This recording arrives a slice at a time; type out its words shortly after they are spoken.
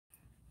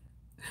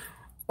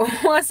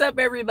What's up,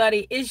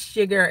 everybody? It's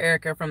your girl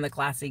Erica from the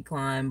Classy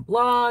Climb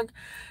blog.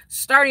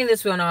 Starting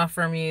this one off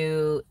from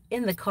you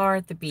in the car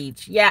at the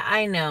beach. Yeah,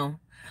 I know.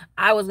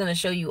 I was going to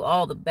show you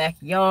all the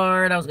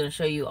backyard. I was going to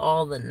show you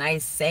all the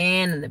nice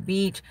sand and the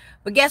beach.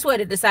 But guess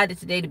what? It decided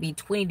today to be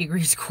 20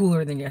 degrees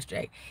cooler than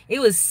yesterday. It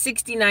was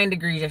 69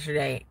 degrees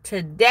yesterday.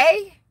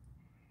 Today,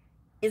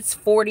 it's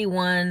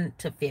 41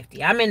 to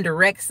 50. I'm in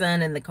direct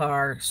sun in the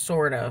car,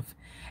 sort of.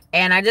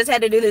 And I just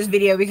had to do this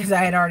video because I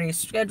had already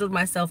scheduled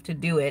myself to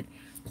do it.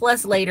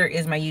 Plus later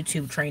is my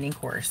YouTube training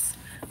course,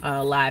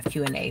 live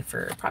Q&A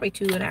for probably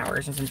 2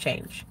 hours and some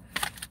change.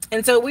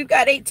 And so we've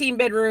got 18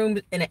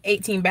 bedrooms and an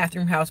 18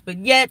 bathroom house, but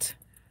yet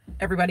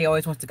everybody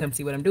always wants to come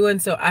see what I'm doing.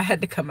 So I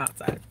had to come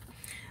outside.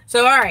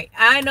 So, all right,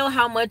 I know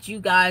how much you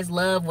guys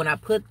love when I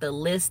put the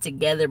list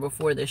together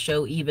before the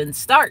show even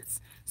starts.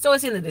 So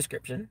it's in the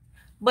description,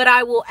 but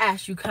I will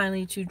ask you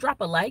kindly to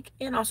drop a like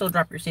and also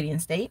drop your city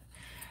and state.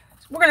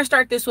 We're going to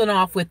start this one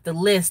off with the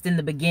list in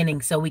the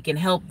beginning so we can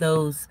help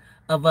those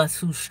of us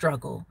who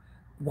struggle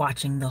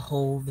watching the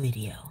whole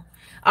video.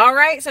 All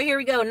right, so here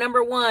we go.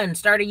 Number 1,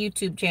 start a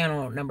YouTube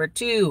channel. Number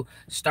 2,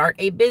 start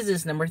a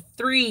business. Number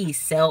 3,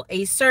 sell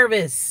a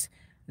service.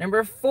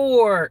 Number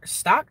 4,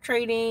 stock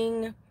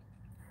trading.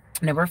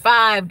 Number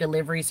 5,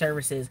 delivery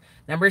services.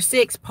 Number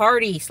 6,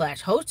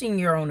 party/hosting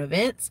your own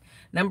events.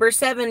 Number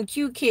 7,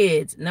 Q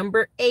Kids.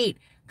 Number 8,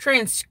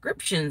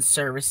 transcription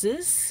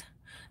services.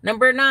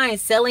 Number 9,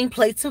 selling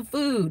plates of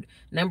food.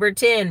 Number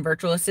 10,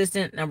 virtual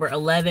assistant. Number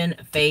 11,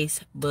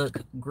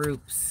 Facebook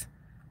groups.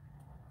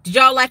 Did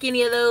y'all like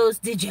any of those?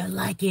 Did you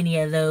like any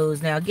of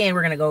those? Now, again,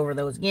 we're going to go over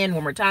those again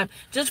one more time,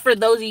 just for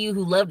those of you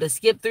who love to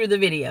skip through the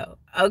video.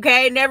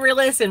 Okay? Never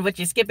listen, but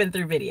you're skipping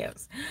through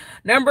videos.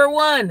 Number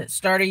 1,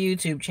 start a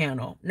YouTube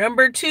channel.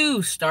 Number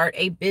 2, start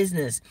a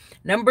business.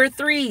 Number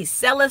 3,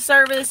 sell a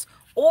service.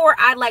 Or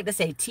I'd like to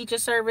say teach a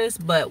service,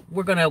 but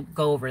we're going to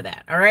go over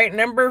that. All right.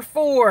 Number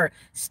 4,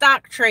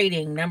 stock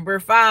trading. Number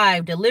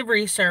 5,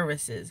 delivery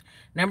services.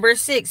 Number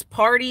 6,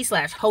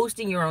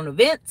 party/hosting your own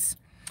events.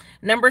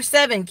 Number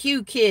 7,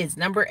 Q Kids.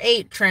 Number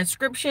 8,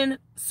 transcription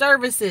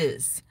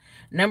services.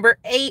 Number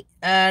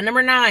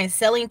 9,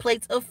 selling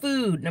plates of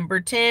food.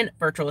 Number 10,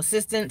 virtual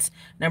assistants.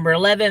 Number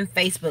 11,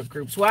 Facebook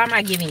groups. Why am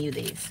I giving you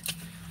these?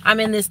 I'm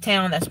in this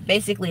town that's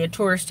basically a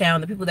tourist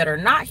town. The people that are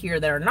not here,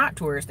 that are not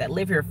tourists, that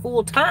live here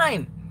full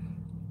time.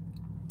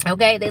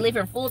 Okay, they live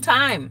here full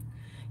time.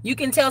 You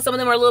can tell some of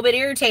them are a little bit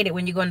irritated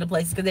when you go into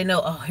places because they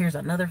know, oh, here's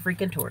another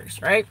freaking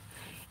tourist, right?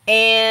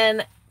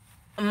 And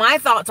my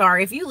thoughts are,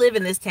 if you live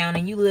in this town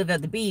and you live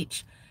at the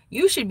beach,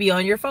 you should be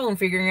on your phone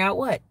figuring out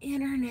what?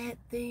 Internet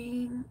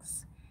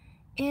things.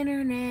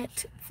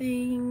 Internet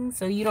things.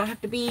 So you don't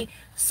have to be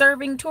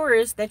serving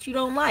tourists that you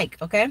don't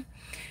like, okay?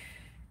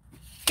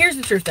 Here's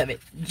the truth of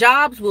it.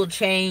 Jobs will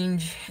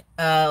change.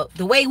 The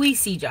way we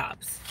see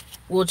jobs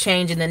will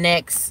change in the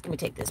next. Let me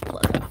take this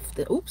plug off.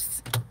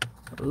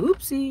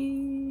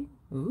 Oopsie.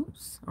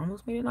 Oops.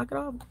 Almost made it knock it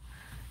off.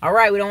 All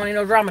right. We don't want any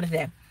no drama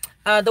today.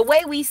 The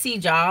way we see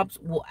jobs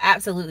will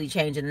absolutely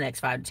change in the next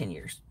 5 to 10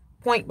 years.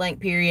 Point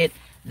blank period.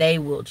 They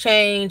will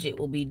change. It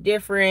will be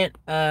different.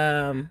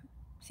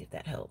 See if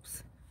that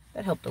helps.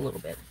 That helped a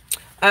little bit.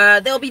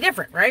 They'll be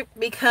different, right?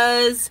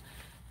 Because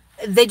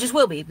they just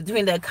will be,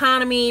 between the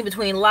economy,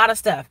 between a lot of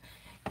stuff.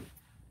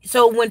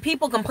 So when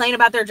people complain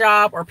about their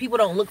job or people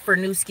don't look for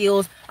new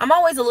skills, I'm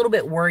always a little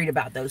bit worried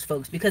about those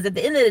folks, because at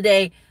the end of the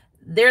day,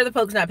 they're the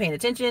folks not paying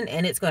attention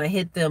and it's going to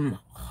hit them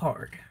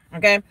hard.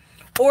 Okay.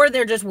 Or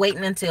they're just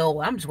waiting until,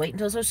 well, I'm just waiting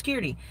until Social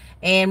Security.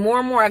 And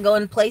more I go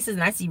in places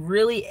and I see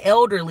really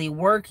elderly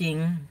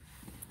working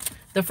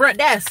the front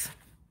desk.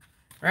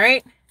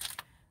 Right.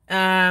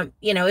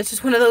 You know, it's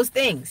just one of those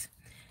things.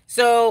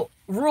 So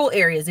rural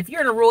areas, if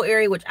you're in a rural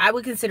area, which I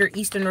would consider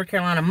Eastern North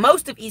Carolina,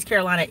 most of East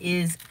Carolina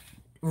is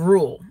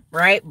rural,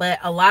 right? But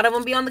a lot of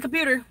them be on the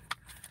computer,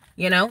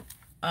 you know.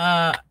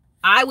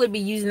 I would be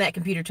using that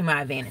computer to my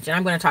advantage, and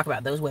I'm going to talk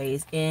about those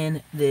ways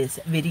in this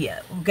video,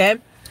 okay?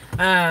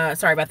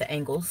 Sorry about the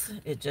angles.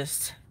 It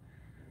just,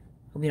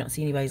 hope you don't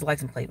see anybody's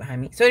license plate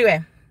behind me. So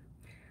anyway,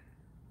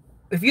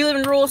 if you live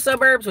in rural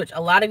suburbs, which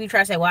a lot of you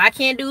try to say, well, I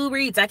can't do Uber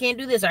Eats, I can't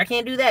do this, or I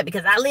can't do that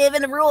because I live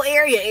in a rural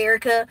area,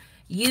 Erica.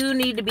 You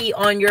need to be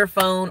on your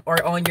phone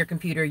or on your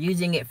computer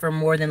using it for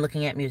more than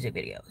looking at music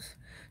videos.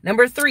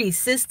 Number 3,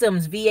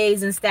 systems,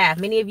 VAs, and staff.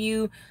 Many of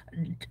you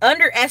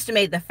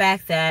underestimate the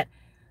fact that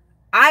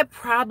I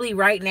probably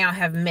right now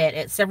have met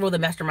at several of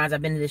the masterminds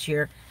I've been to this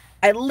year,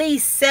 at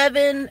least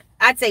 7,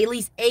 I'd say at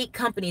least 8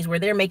 companies where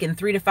they're making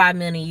 $3 to $5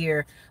 million a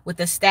year with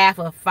a staff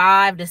of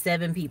 5 to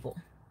 7 people.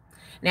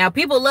 Now,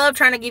 people love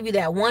trying to give you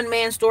that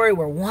one-man story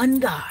where one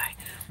guy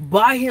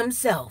by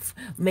himself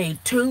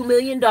made $2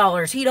 million.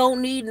 He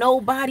don't need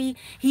nobody.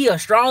 He a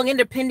strong,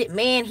 independent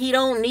man. He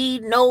don't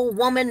need no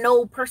woman,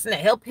 no person to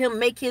help him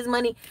make his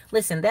money.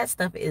 Listen, that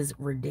stuff is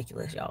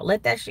ridiculous, y'all.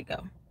 Let that shit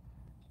go.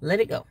 Let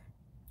it go.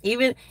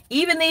 Even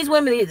these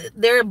women,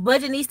 their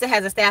budgetista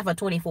has a staff of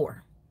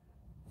 24.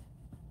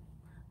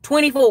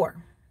 24.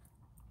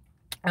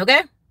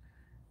 Okay?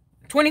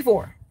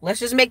 24. Let's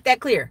just make that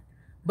clear.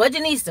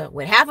 Budgetista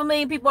with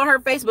 500,000 people on her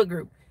Facebook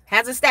group.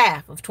 has a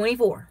staff of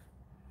 24.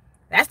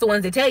 That's the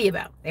ones they tell you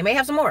about. They may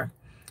have some more.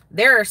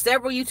 There are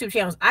several YouTube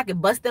channels. I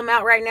could bust them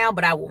out right now,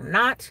 but I will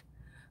not,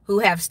 who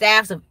have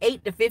staffs of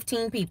 8 to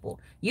 15 people.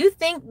 You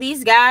think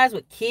these guys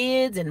with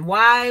kids and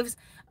wives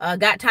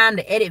got time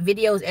to edit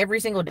videos every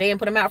single day and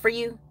put them out for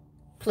you?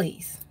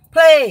 Please.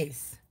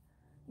 Please.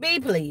 Be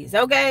please,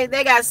 okay?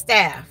 They got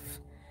staff.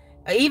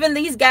 Even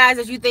these guys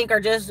that you think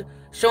are just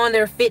showing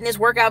their fitness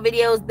workout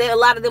videos, a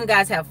lot of them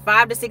guys have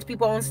 5 to 6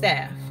 people on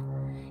staff.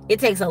 It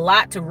takes a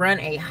lot to run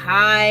a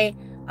high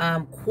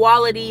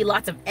quality,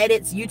 lots of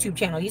edits YouTube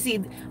channel. You see,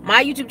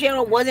 my YouTube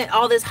channel wasn't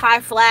all this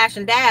high flash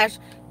and dash.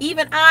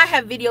 Even I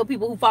have video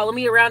people who follow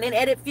me around and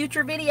edit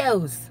future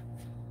videos.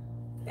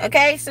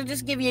 Okay, so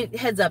just give you a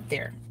heads up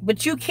there.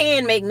 But you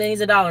can make millions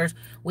of dollars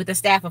with a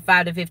staff of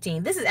 5 to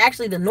 15. This is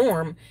actually the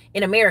norm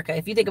in America.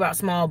 If you think about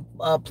small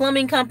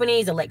plumbing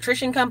companies,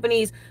 electrician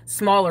companies,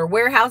 smaller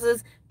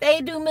warehouses,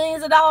 they do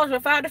millions of dollars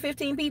with 5 to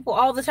 15 people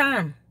all the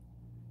time.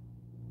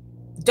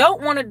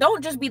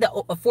 Don't just be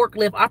a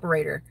forklift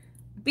operator.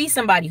 Be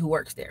somebody who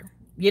works there.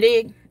 You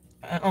dig?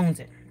 Owns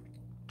it.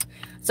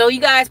 So you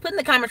guys, put in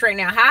the comments right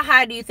now, how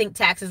high do you think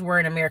taxes were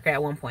in America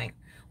at one point?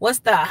 What's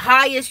the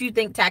highest you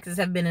think taxes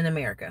have been in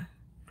America?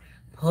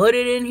 Put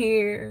it in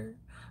here.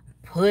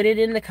 Put it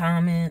in the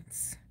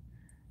comments.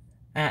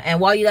 And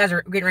while you guys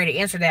are getting ready to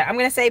answer that, I'm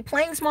going to say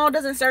playing small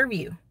doesn't serve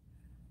you.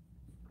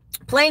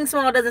 Playing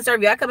small doesn't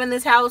serve you. I come in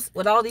this house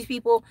with all these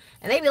people,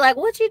 and they be like,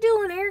 what you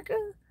doing,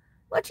 Ericka?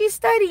 What you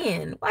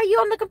studying? Why you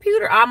on the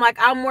computer? I'm like,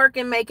 I'm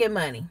working, making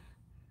money.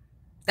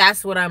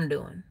 That's what I'm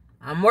doing.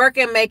 I'm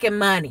working, making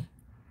money.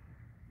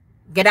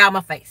 Get out of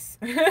my face.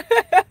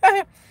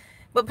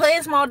 But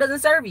playing small doesn't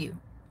serve you.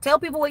 Tell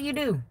people what you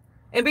do.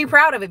 And be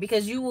proud of it,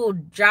 because you will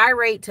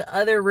gyrate to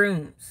other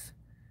rooms.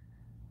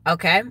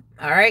 Okay?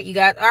 All right, you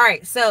got... All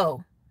right,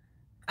 so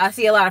I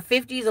see a lot of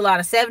 50s, a lot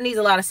of 70s,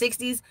 a lot of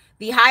 60s.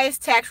 The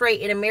highest tax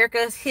rate in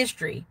America's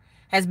history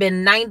has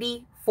been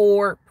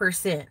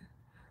 94%.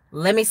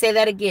 Let me say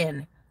that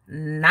again.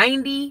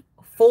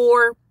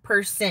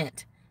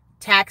 94%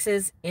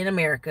 taxes in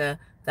America.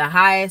 The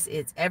highest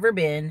it's ever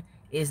been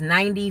is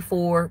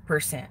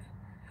 94%.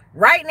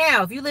 Right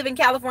now, if you live in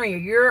California,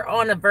 you're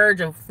on the verge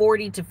of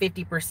 40 to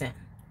 50%.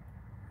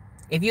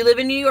 If you live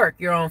in New York,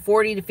 you're on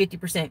 40 to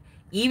 50%.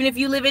 Even if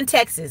you live in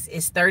Texas,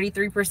 it's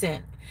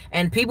 33%.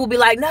 And people be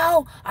like,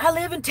 no, I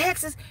live in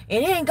Texas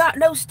and it ain't got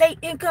no state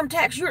income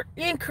tax. You're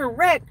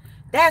incorrect.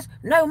 That's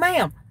no,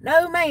 ma'am.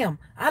 No, ma'am.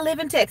 I live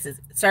in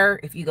Texas. Sir,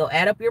 if you go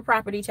add up your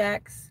property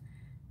tax,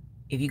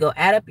 if you go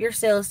add up your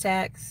sales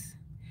tax,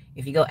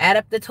 if you go add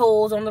up the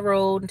tolls on the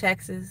road in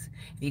Texas,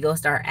 if you go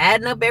start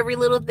adding up every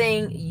little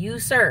thing, you,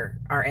 sir,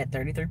 are at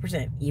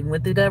 33%, even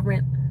with the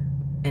government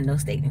and no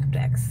state income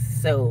tax.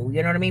 So,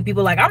 you know what I mean?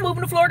 People are like, I'm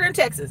moving to Florida and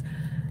Texas.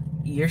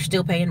 You're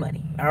still paying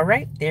money. All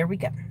right, there we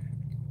go.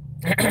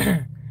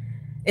 An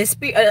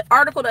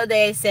article the other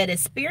day said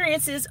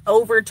experiences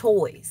over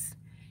toys.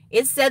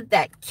 It said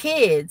that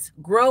kids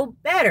grow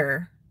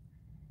better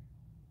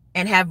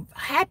and have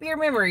happier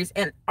memories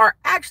and are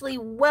actually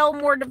well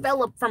more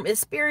developed from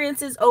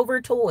experiences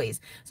over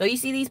toys. So you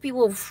see these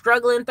people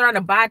struggling trying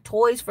to buy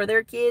toys for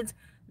their kids.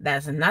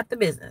 That's not the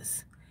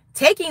business.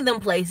 Taking them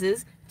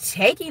places,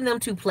 taking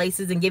them to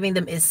places and giving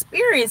them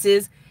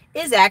experiences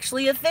is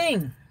actually a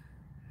thing.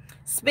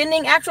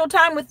 Spending actual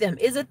time with them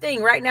is a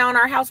thing. Right now in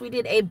our house, we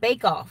did a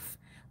bake-off.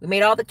 We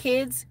made all the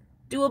kids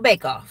do a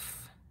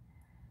bake-off.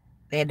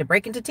 They had to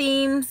break into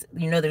teams.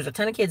 You know, there's a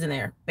ton of kids in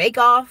there.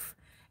 Bake-off.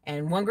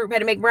 And one group had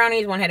to make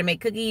brownies, one had to make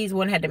cookies,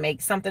 one had to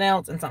make something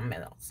else and something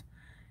else.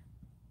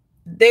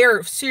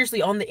 They're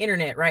seriously on the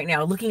internet right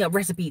now looking up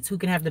recipes, who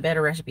can have the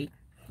better recipe.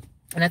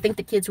 And I think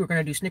the kids who are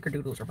going to do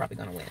snickerdoodles are probably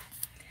going to win.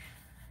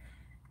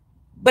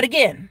 But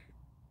again,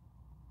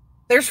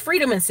 there's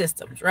freedom in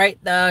systems,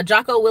 right?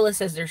 Jocko Willis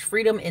says there's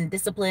freedom in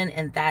discipline,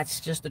 and that's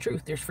just the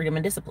truth. There's freedom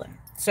in discipline.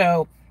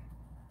 So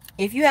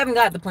if you haven't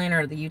got the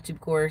planner or the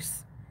YouTube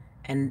course,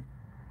 and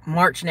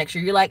March next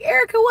year, you're like,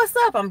 Ericka, what's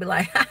up? I'm be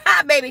like,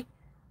 haha, baby.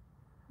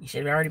 You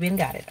should have already been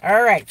got it.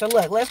 All right. So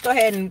look, let's go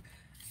ahead and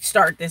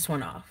start this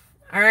one off.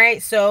 All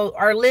right. So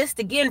our list,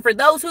 again, for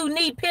those who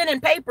need pen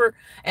and paper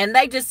and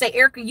they just say,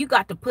 Ericka, you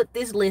got to put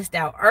this list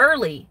out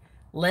early.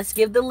 Let's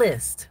give the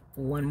list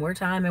one more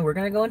time and we're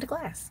going to go into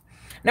class.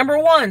 Number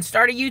 1,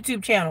 start a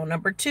YouTube channel.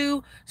 Number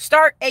 2,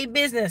 start a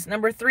business.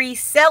 Number 3,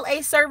 sell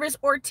a service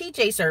or teach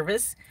a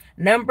service.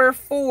 Number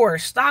 4,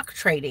 stock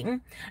trading.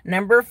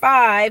 Number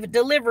 5,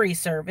 delivery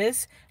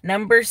service.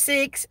 Number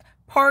 6,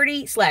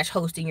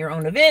 party/hosting your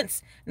own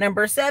events.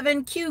 Number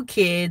 7, cue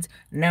kids.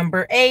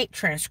 Number 8,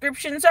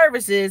 transcription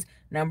services.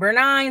 Number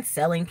 9,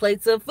 selling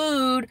plates of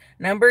food.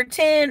 Number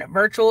 10,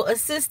 virtual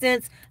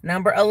assistants.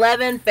 Number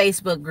 11,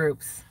 Facebook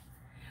groups.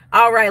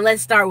 All right,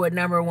 let's start with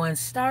number 1.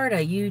 Start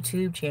a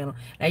YouTube channel.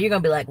 Now you're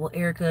going to be like, well,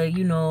 Ericka,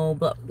 you know,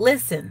 but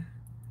listen.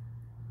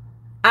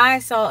 I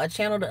saw a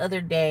channel the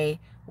other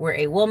day where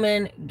a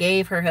woman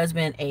gave her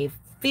husband a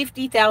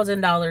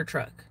 $50,000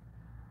 truck.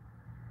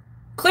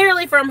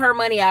 Clearly from her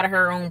money out of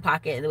her own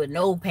pocket with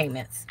no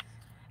payments.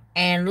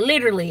 And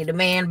literally the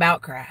man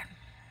about cried.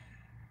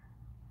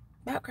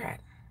 About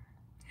crack.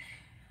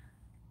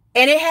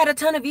 And it had a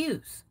ton of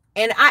views.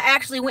 And I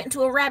actually went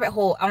into a rabbit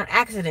hole on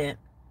accident,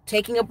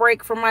 taking a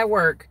break from my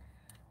work,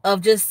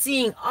 of just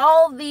seeing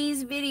all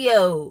these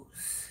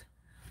videos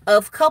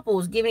of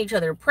couples giving each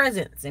other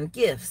presents and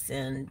gifts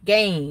and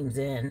games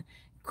and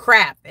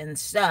crap and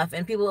stuff.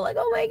 And people were like,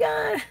 oh my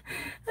God,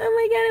 oh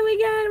my God, oh my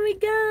God, oh my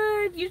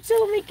God. You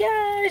told me,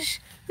 gosh,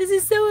 this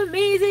is so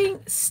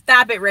amazing.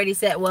 Stop it, ready,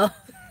 set, well.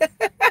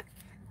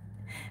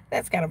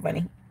 That's kind of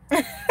funny.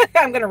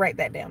 I'm going to write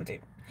that down too.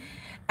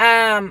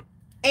 And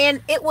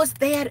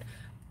they had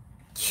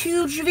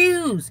huge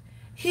views.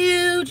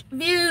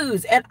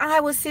 And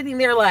I was sitting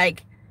there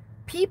like,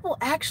 people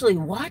actually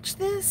watch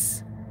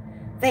this?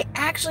 They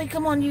actually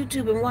come on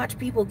YouTube and watch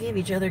people give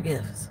each other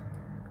gifts.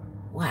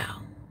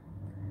 Wow.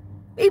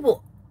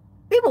 People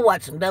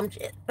watch some dumb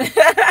shit.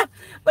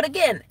 But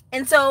again,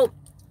 and so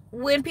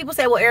when people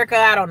say, well, Ericka,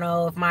 I don't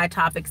know if my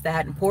topic's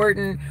that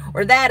important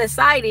or that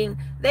exciting,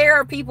 there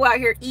are people out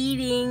here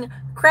eating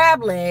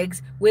crab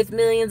legs with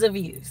millions of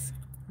views.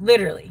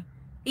 Literally.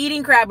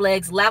 Eating crab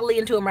legs loudly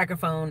into a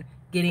microphone,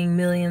 getting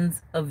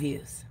millions of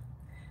views.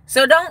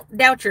 So don't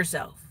doubt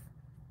yourself.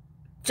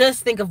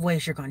 Just think of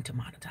ways you're going to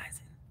monetize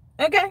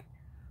it. Okay?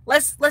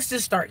 Let's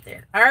just start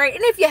there. All right?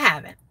 And if you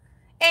haven't,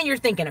 and you're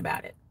thinking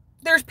about it,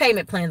 there's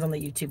payment plans on the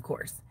YouTube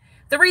course.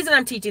 The reason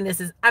I'm teaching this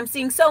is I'm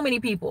seeing so many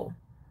people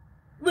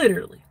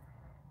literally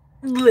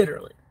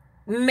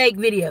make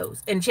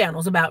videos and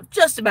channels about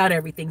just about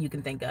everything you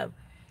can think of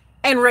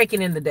and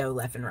raking in the dough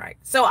left and right.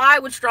 So I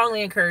would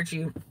strongly encourage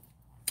you,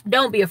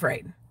 don't be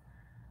afraid.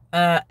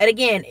 And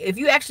again, if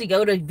you actually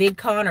go to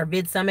VidCon or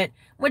VidSummit,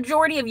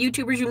 majority of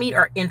YouTubers you meet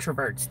are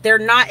introverts. They're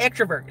not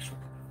extroverts.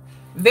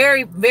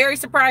 Very, very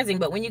surprising.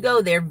 But when you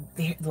go there,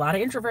 a lot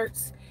of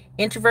introverts.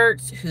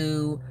 Introverts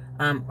who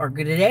are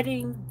good at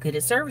editing, good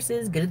at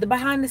services, good at the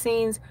behind the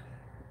scenes.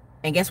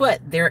 And guess what?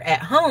 They're at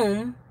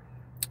home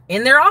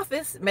in their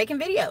office making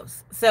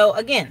videos. So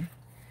again,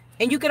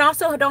 and you can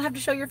also don't have to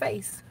show your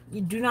face.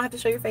 You do not have to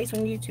show your face on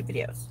YouTube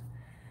videos.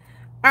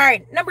 All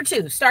right, number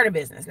 2, start a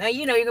business. Now,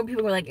 you know, you're gonna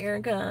people are like,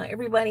 Ericka,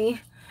 everybody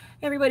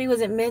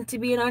wasn't meant to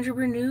be an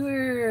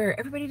entrepreneur.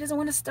 Everybody doesn't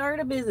want to start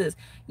a business.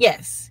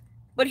 Yes,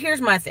 but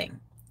here's my thing.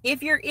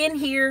 If you're in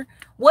here,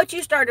 what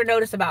you start to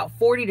notice about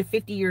 40 to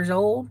 50 years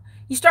old,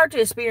 you start to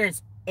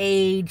experience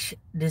age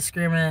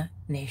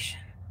discrimination.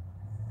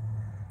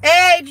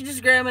 Age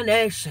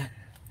discrimination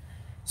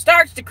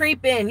starts to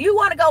creep in. You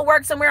want to go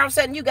work somewhere, all of a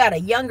sudden you got a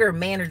younger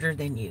manager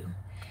than you.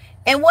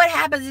 And what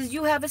happens is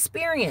you have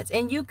experience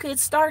and you could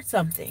start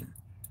something.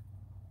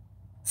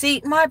 See,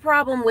 my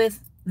problem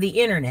with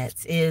the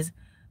internet is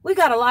we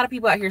got a lot of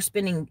people out here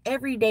spending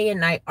every day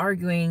and night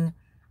arguing,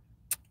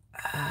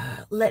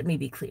 let me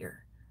be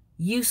clear,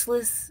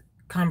 useless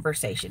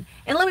conversation.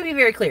 And let me be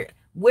very clear.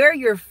 Where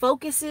your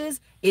focus is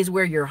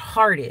where your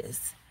heart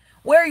is.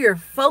 Where your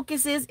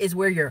focus is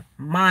where your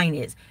mind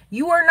is.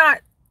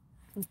 Humans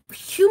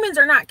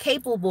are not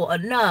capable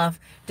enough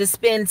to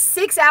spend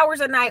 6 hours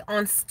a night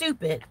on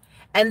stupid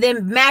and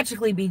then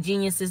magically be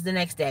geniuses the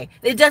next day.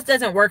 It just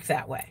doesn't work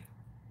that way.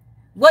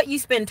 What you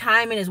spend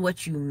time in is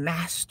what you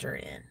master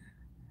in.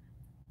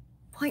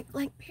 Point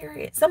blank,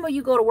 period. Some of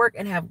you go to work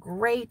and have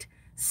great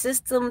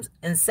systems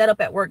and setup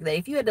at work that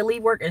if you had to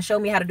leave work and show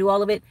me how to do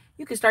all of it,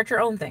 you could start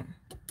your own thing.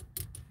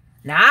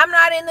 Now, I'm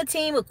not in the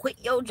team of quit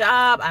your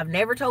job. I've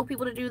never told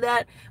people to do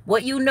that.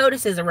 What you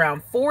notice is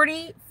around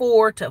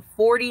 44 to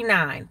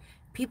 49,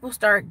 people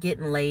start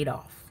getting laid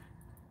off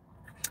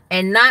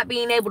and not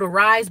being able to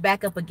rise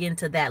back up again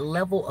to that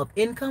level of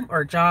income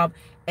or job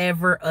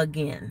ever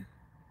again.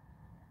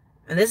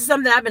 And this is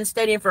something I've been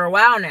studying for a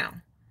while now.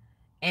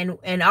 And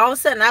all of a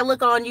sudden I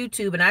look on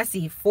YouTube and I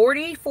see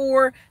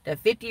 44 to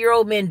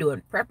 50-year-old men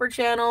doing prepper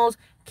channels,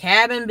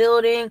 cabin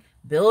building,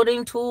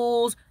 building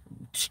tools,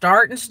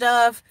 starting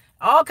stuff,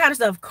 all kind of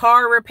stuff,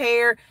 car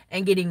repair,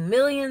 and getting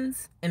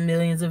millions and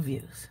millions of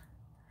views.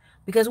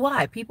 Because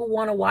why? People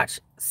want to watch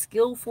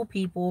skillful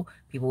people,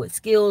 people with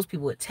skills,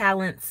 people with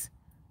talents,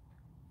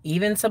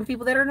 even some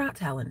people that are not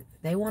talented.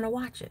 They want to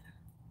watch it.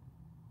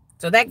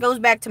 So that goes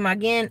back to my,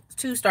 again,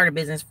 to start a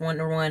business,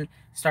 number 1,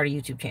 start a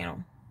YouTube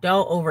channel.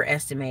 Don't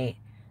overestimate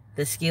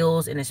the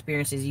skills and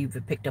experiences you've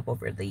picked up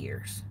over the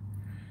years.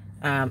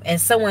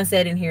 As someone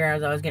said in here, I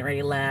was getting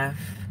ready to laugh.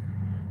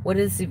 What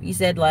is it? You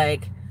said,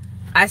 like,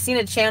 I seen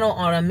a channel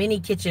on a mini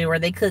kitchen where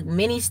they cook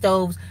mini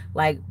stoves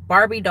like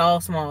Barbie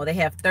doll small. They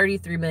have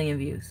 33 million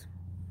views.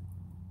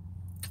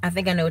 I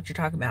think I know what you're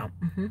talking about.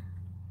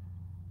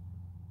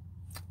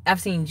 I've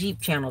seen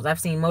Jeep channels. I've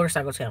seen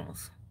motorcycle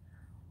channels.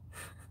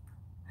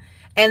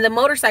 And the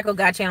motorcycle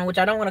guy channel, which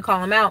I don't want to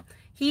call him out,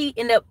 he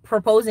ended up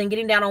proposing,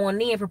 getting down on one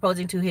knee and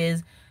proposing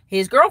to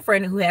his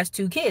girlfriend who has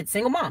 2 kids,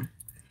 single mom.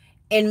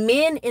 And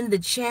men in the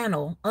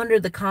channel under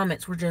the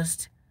comments were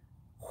just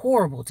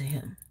horrible to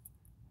him.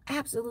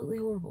 Absolutely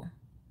horrible.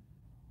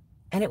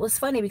 And it was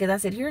funny because I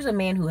said, here's a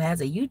man who has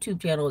a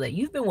YouTube channel that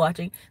you've been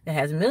watching that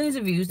has millions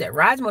of views, that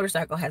rides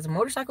motorcycle, has a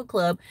motorcycle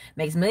club,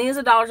 makes millions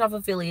of dollars off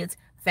affiliates,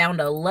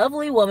 found a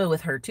lovely woman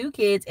with her 2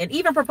 kids, and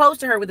even proposed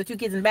to her with the 2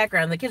 kids in the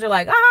background. The kids are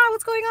like,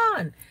 what's going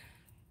on?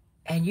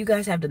 And you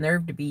guys have the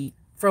nerve to be,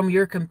 from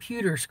your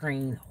computer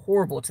screen,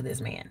 horrible to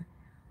this man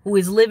who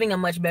is living a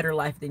much better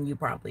life than you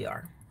probably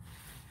are.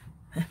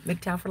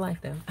 MGTOW for life,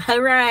 though.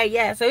 All right,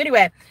 yeah. So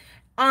anyway,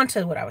 on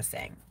to what I was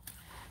saying.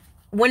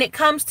 When it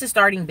comes to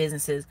starting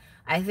businesses,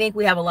 I think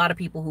we have a lot of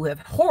people who have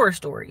horror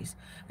stories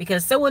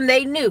because someone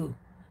they knew,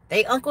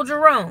 they Uncle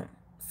Jerome,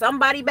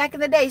 somebody back in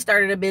the day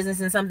started a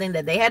business in something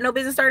that they had no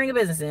business starting a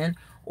business in,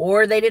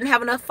 or they didn't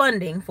have enough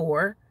funding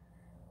for,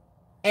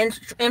 and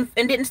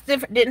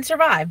didn't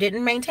survive,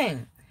 didn't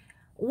maintain.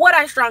 What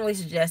I strongly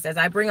suggest, as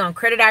I bring on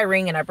Credit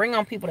Ring and I bring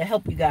on people to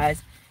help you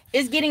guys,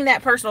 is getting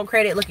that personal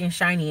credit looking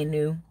shiny and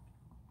new.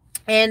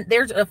 And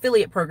there's an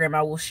affiliate program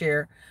I will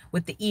share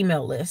with the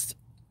email list.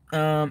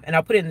 And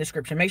I'll put it in the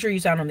description. Make sure you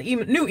sign on the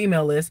new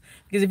email list,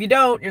 because if you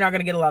don't, you're not going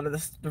to get a lot of the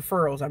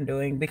referrals I'm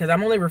doing, because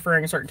I'm only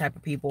referring a certain type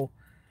of people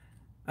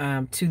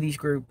to these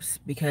groups,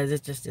 because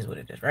it just is what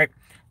it is, right?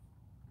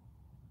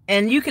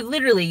 And you could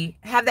literally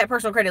have that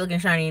personal credit looking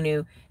shiny and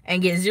new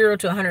and get $0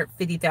 to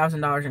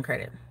 $150,000 in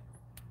credit.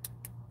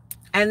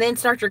 And then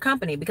start your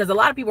company, because a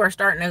lot of people are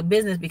starting a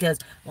business because,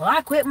 well,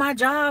 I quit my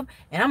job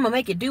and I'm going to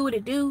make it do what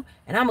it do.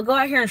 And I'm going to go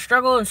out here and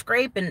struggle and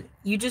scrape. And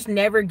you just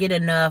never get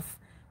enough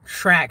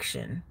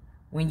traction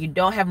when you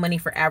don't have money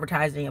for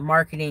advertising and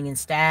marketing and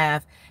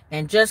staff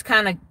and just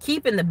kind of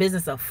keeping the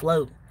business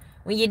afloat.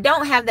 When you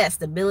don't have that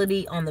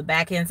stability on the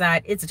back end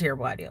side, it's a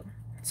terrible idea.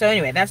 So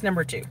anyway, that's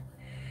number 2.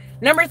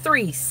 Number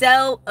 3,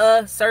 sell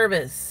a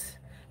service.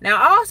 Now,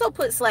 I also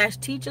put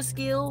 / teach a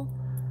skill,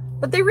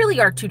 but they really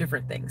are 2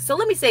 different things. So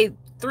let me say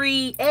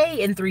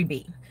 3A and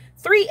 3B.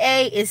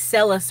 3A is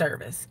sell a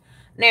service.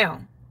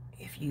 Now,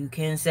 if you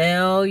can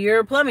sell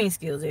your plumbing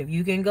skills, if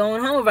you can go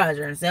on Home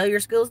Advisor and sell your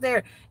skills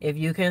there, if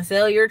you can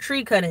sell your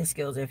tree cutting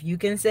skills, if you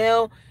can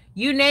sell,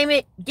 you name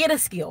it, get a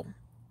skill.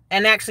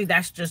 And actually,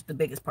 that's just the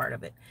biggest part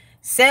of it.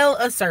 Sell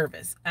a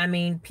service. I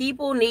mean,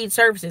 people need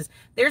services.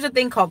 There's a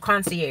thing called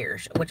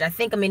concierge, which I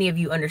think many of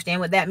you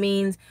understand what that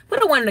means.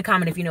 Put a 1 in the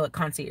comment if you know what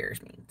concierge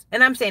means.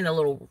 And I'm saying a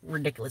little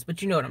ridiculous,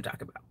 but you know what I'm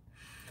talking about.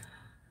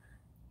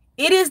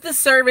 It is the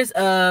service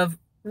of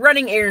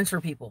running errands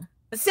for people.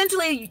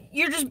 Essentially,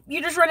 you're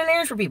just running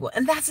errands for people,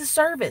 and that's a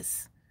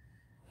service.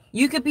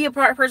 You could be a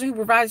person who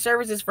provides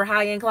services for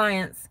high-end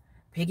clients,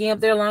 picking up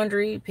their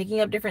laundry, picking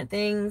up different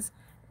things,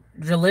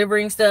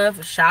 delivering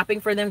stuff,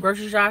 shopping for them,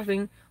 grocery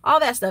shopping, all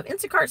that stuff.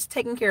 Instacart's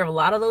taking care of a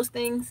lot of those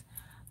things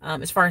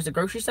as far as the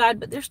grocery side,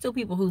 but there's still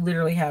people who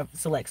literally have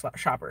select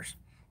shoppers.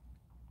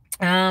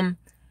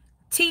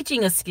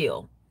 Teaching a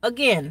skill.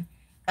 Again,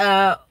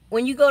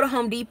 when you go to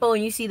Home Depot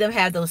and you see them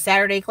have those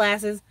Saturday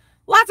classes,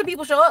 lots of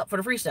people show up for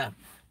the free stuff.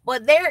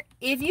 But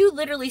if you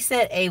literally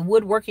set a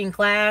woodworking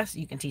class,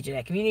 you can teach it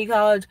at community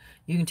college,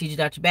 you can teach it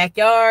out your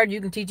backyard,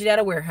 you can teach it at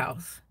a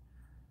warehouse.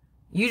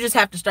 You just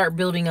have to start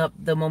building up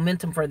the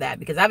momentum for that,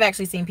 because I've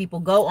actually seen people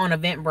go on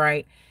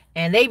Eventbrite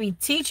and they be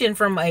teaching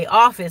from a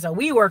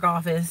WeWork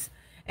office,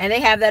 and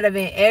they have that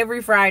event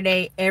every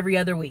Friday, every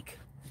other week.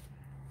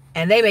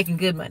 And they making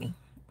good money.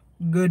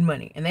 Good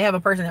money. And they have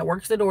a person that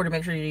works the door to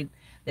make sure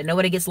that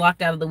nobody gets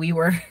locked out of the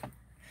WeWork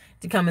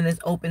to come in this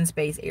open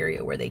space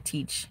area where they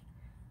teach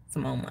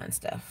some online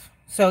stuff.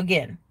 So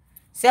again,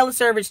 sell a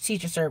service,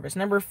 teach a service.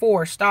 Number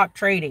 4, stock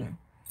trading.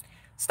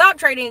 Stock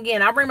trading,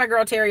 again, I'll bring my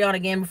girl Terry on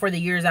again before the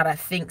year's out, I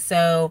think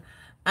so,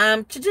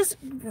 to just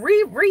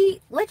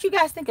let you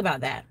guys think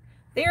about that.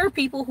 There are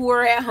people who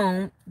are at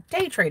home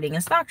day trading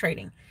and stock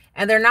trading,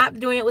 and they're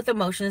not doing it with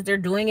emotions. They're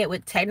doing it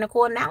with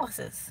technical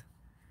analysis.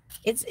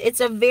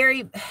 It's a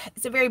very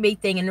big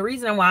thing. And the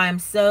reason why I'm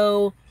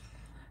so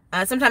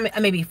sometimes I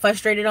may be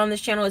frustrated on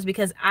this channel is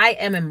because I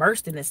am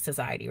immersed in this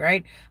society,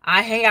 right?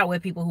 I hang out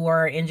with people who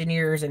are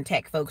engineers and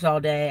tech folks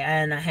all day,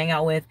 and I hang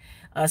out with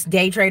us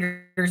day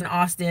traders in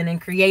Austin and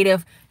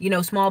creative,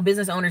 small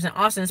business owners in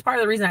Austin. It's part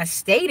of the reason I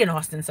stayed in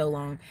Austin so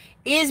long,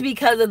 is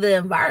because of the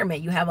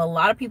environment. You have a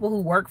lot of people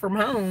who work from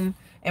home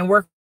and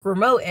work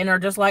remote and are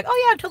just like,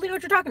 oh yeah, I totally know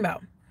what you're talking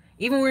about.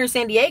 Even when we were in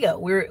San Diego,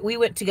 we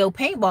went to go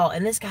paintball,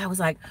 and this guy was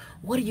like,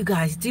 what do you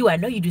guys do? I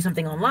know you do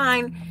something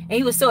online. And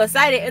he was so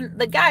excited. And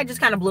the guy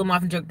just kind of blew him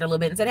off and joked a little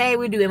bit and said, hey,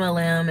 we do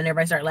MLM. And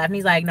everybody started laughing.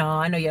 He's like, no,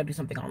 I know you have to do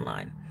something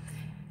online.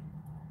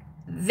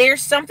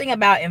 There's something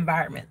about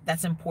environment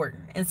that's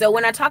important. And so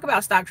when I talk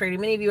about stock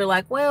trading, many of you are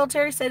like, well,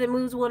 Terry said it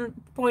moves 1%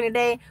 a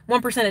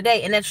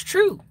day. And that's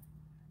true.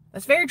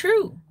 That's very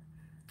true.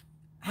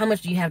 How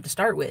much do you have to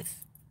start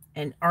with?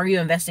 And are you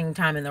investing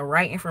time in the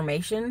right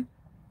information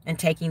and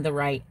taking the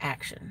right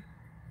action?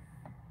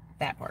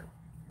 That part.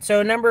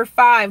 So number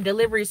 5,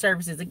 delivery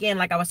services. Again,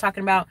 like I was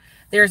talking about,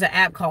 there's an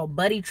app called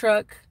Buddy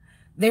Truck.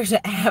 There's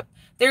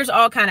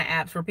all kind of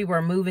apps where people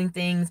are moving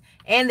things,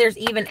 and there's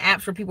even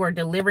apps where people are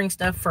delivering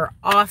stuff for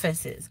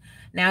offices.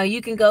 Now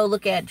you can go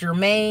look at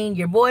Jermaine,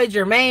 your boy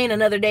Jermaine,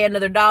 Another Day,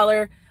 Another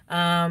Dollar.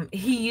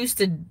 He used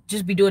to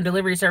just be doing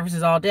delivery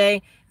services all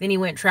day. Then he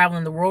went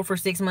traveling the world for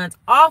 6 months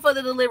off of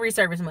the delivery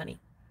service money.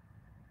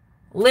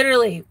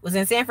 Literally was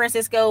in San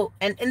Francisco.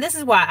 And this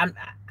is why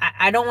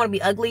I don't want to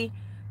be ugly.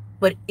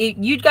 But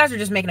you guys are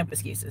just making up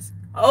excuses.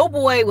 Oh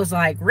boy was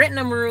like renting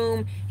a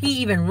room. He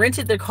even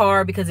rented the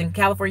car because in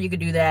California you could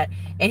do that.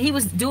 And he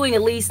was doing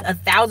at least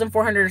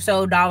 $1,400 or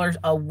so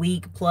a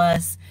week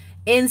plus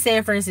in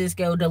San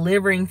Francisco,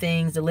 delivering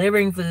things,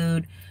 delivering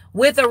food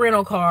with a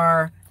rental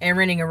car and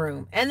renting a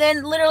room. And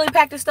then literally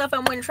packed his stuff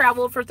and went and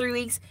traveled for 3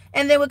 weeks,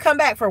 and then would come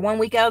back for 1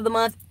 week out of the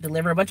month,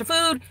 deliver a bunch of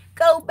food,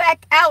 go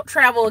back out,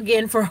 travel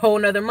again for a whole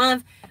nother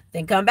month,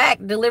 then come back,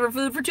 deliver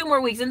food for 2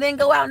 more weeks, and then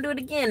go out and do it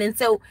again. And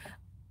so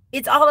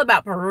it's all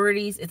about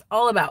priorities. It's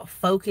all about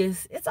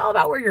focus. It's all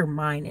about where your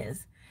mind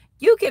is.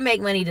 You can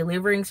make money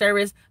delivering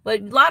service, but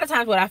a lot of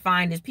times what I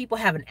find is people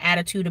have an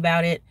attitude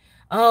about it.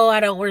 Oh, I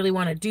don't really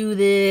want to do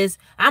this.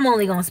 I'm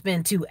only going to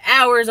spend 2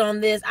 hours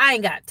on this. I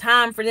ain't got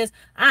time for this.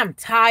 I'm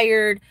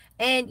tired.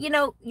 And, you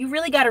know, you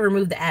really got to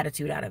remove the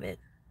attitude out of it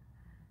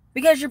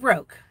because you're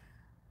broke.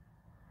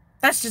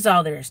 That's just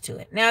all there is to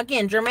it. Now,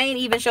 again, Jermaine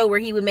even showed where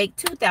he would make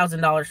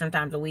 $2,000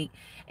 sometimes a week.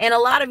 And a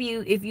lot of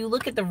you, if you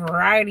look at the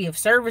variety of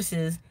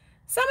services,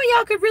 some of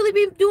y'all could really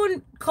be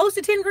doing close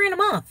to 10 grand a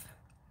month.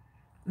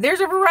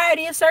 There's a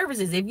variety of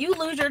services. If you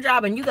lose your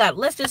job and you got,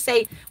 let's just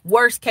say,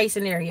 worst case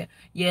scenario,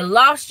 you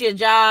lost your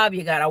job,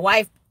 you got a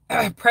wife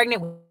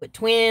pregnant with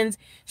twins,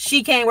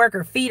 she can't work,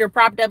 her feet are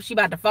propped up, she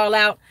about to fall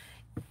out,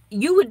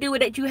 you would do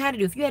what you had to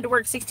do. If you had to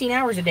work 16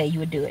 hours a day, you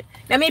would do it.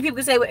 Now, many people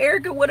can say, well,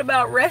 Ericka, what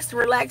about rest and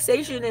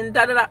relaxation and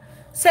da-da-da?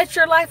 Set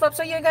your life up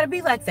so you ain't got to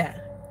be like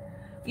that.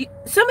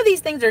 Some of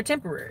these things are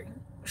temporary,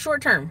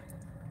 short term.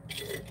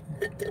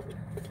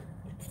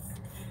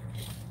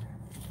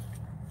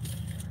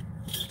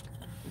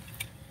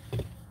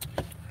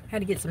 Had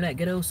to get some of that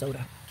good old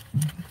soda.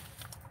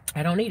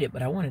 I don't need it,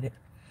 but I wanted it.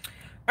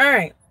 All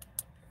right.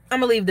 I'm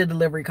going to leave the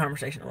delivery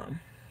conversation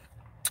alone.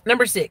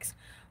 Number 6,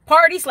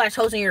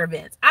 party/hosting your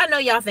events. I know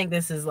y'all think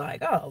this is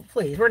like, oh,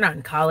 please, we're not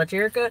in college,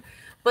 Ericka.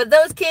 But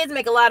those kids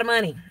make a lot of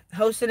money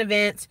hosting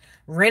events,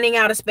 renting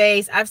out a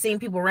space. I've seen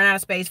people rent out a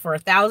space for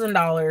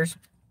 $1,000,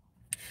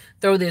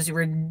 throw this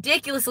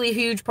ridiculously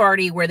huge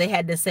party where they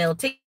had to sell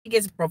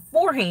tickets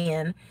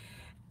beforehand.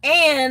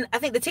 And I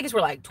think the tickets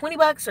were like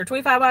 $20 or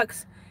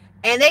 $25.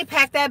 And they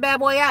packed that bad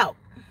boy out.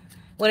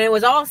 When it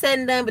was all said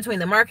and done between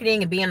the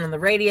marketing and being on the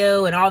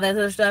radio and all that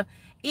other stuff,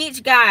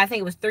 each guy, I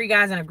think it was 3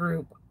 guys in a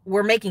group,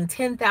 were making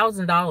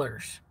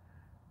 $10,000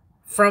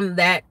 from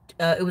that.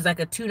 It was like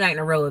a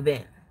 2-night-in-a-row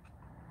event.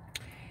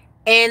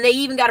 And they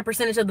even got a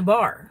percentage of the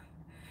bar.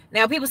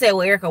 Now, people say,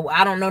 well, Ericka,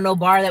 I don't know no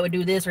bar that would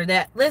do this or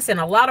that. Listen,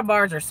 a lot of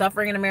bars are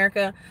suffering in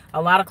America.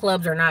 A lot of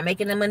clubs are not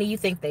making the money you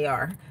think they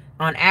are.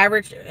 On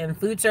average, in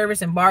food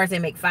service and bars, they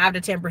make 5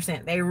 to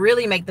 10%. They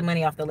really make the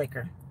money off the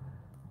liquor.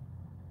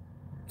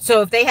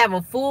 So if they have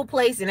a full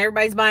place and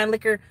everybody's buying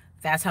liquor,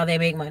 that's how they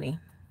make money.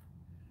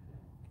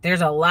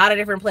 There's a lot of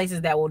different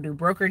places that will do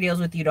broker deals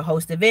with you to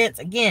host events.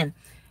 Again,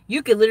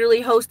 you could literally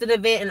host an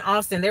event in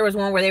Austin. There was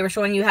one where they were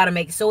showing you how to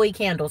make soy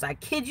candles. I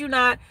kid you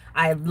not.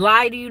 I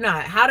lie to you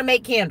not. How to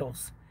make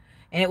candles.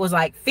 And it was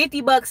like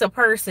 $50 a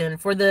person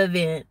for the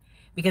event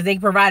because they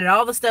provided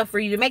all the stuff for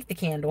you to make the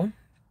candle.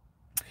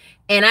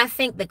 And I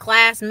think the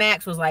class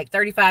max was like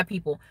 35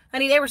 people.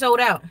 Honey, they were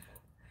sold out.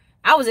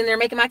 I was in there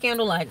making my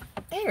candle like,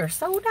 they are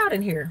sold out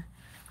in here.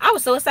 I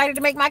was so excited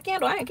to make my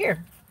candle. I didn't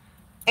care.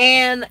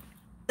 And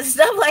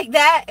stuff like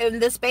that,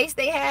 and the space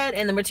they had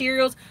and the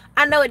materials,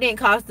 I know it didn't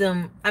cost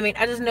them. I mean,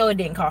 I just know it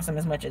didn't cost them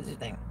as much as you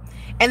think.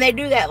 And they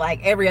do that like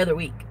every other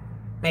week,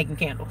 making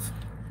candles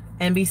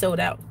and be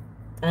sold out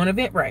on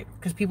Eventbrite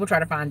because people try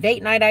to find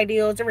date night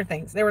ideals, different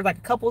things. There were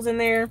like couples in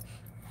there,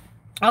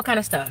 all kind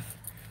of stuff.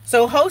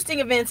 So hosting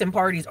events and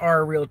parties are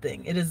a real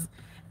thing. It is.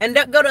 And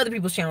go to other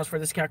people's channels for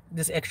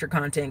this extra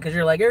content because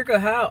you're like, Ericka,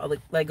 how?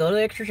 Like, go to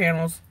the extra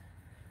channels.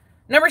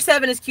 Number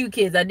 7 is Q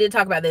Kids. I did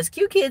talk about this.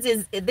 Q Kids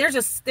is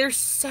there's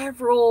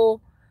several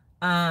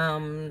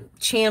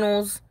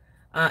channels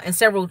and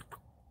several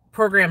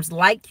programs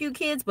like Q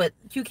Kids, but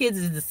Q Kids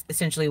is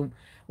essentially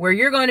where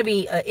you're going to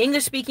be an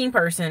English-speaking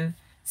person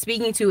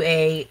speaking to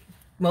a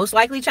most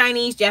likely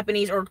Chinese,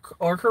 Japanese,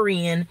 or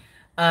Korean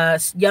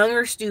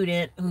younger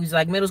student who's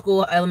like middle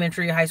school,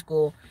 elementary, high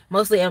school,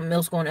 mostly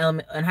middle school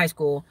and high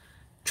school,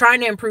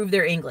 trying to improve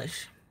their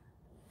English.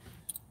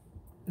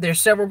 There's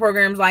several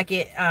programs like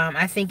it.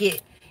 I think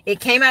it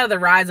came out of the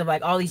rise of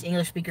like all these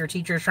English speaker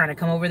teachers trying to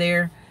come over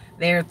there.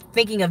 They're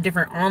thinking of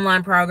different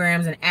online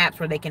programs and apps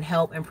where they can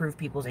help improve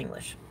people's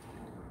English.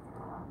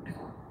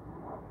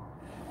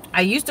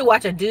 I used to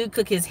watch a dude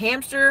cook his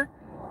hamster,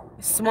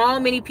 small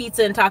mini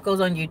pizza and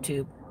tacos on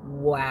YouTube.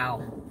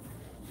 Wow.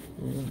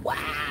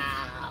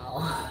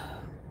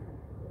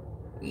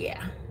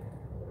 Yeah.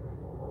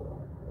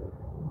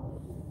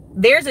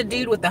 There's a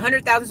dude with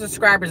 100,000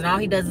 subscribers and all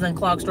he does is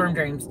unclog storm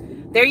drains.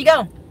 There you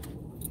go.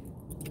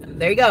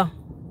 There you go.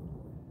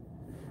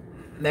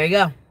 There you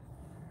go.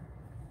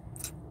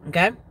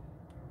 Okay.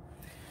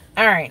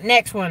 All right.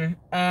 Next one.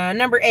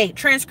 Number 8,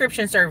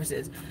 transcription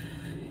services.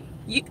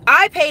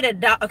 I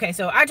paid okay,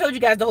 so I told you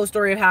guys the whole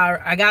story of how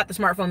I got the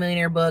Smartphone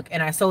Millionaire book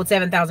and I sold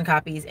 7,000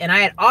 copies and I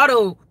had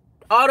auto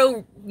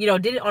auto,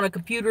 did it on a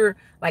computer,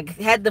 like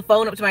had the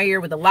phone up to my ear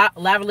with a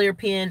lavalier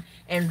pen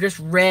and just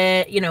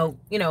read,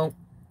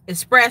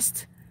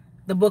 expressed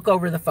the book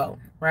over the phone,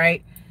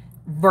 right?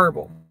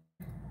 Verbal.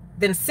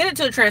 Then sent it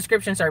to a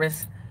transcription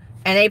service,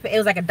 and it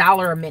was like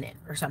 $1 a minute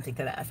or something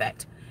to that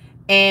effect,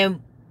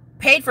 and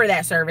paid for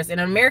that service. And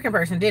an American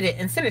person did it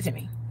and sent it to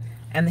me,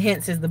 and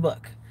hence is the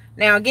book.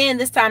 Now again,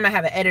 this time I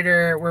have an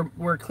editor.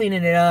 We're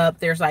cleaning it up.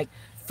 There's like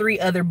 3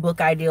 other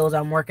book ideals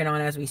I'm working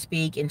on as we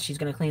speak, and she's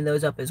going to clean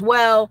those up as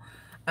well.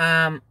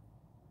 But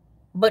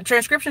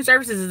transcription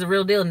services is a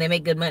real deal, and they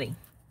make good money.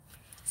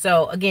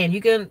 So again,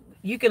 you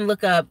can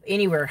look up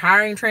anywhere,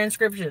 hiring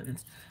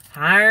transcriptions,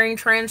 hiring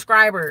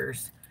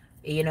transcribers.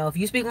 If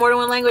you speak more than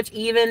one language,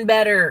 even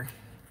better.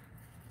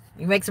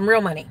 You make some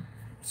real money.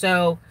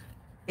 So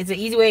it's an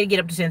easy way to get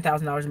up to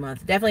 $10,000 a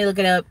month. Definitely look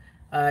it up.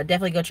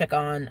 Definitely go check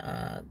on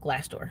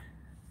Glassdoor.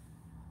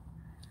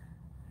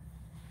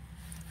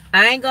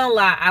 I ain't gonna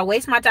lie, I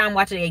waste my time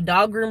watching a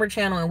dog groomer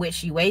channel in which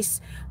she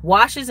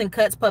washes and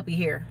cuts puppy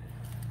hair.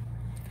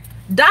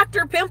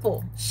 Dr.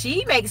 Pimple,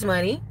 she makes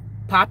money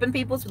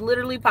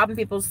literally popping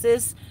people's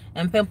cysts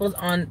and pimples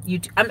on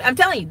YouTube. I'm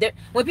telling you,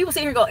 when people sit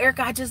here and go,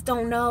 Ericka, I just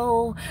don't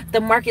know, the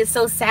market's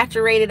so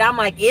saturated. I'm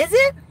like, is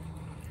it?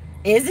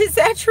 Is it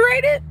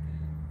saturated?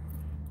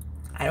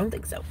 I don't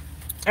think so.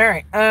 All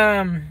right.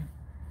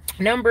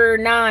 Number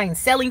 9,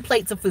 selling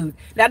plates of food.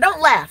 Now,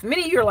 don't laugh.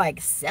 Many of you are like,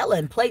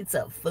 selling plates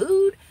of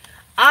food?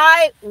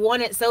 I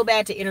wanted so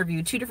bad to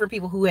interview 2 different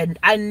people who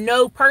I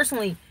know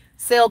personally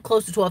sell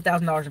close to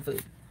 $12,000 in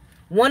food.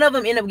 One of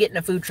them ended up getting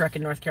a food truck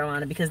in North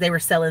Carolina because they were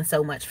selling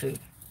so much food.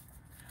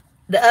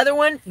 The other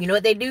one, you know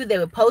what they do? They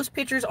would post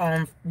pictures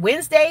on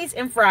Wednesdays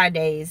and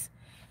Fridays,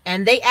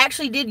 and they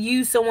actually did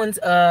use someone's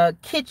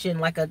kitchen,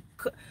 like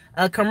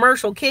a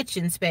commercial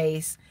kitchen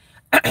space,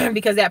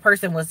 because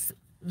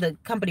the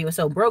company was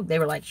so broke. They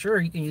were like, sure,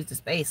 you can use the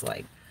space,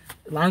 like,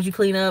 as long as you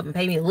clean up and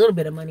pay me a little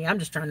bit of money. I'm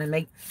just trying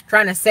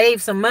to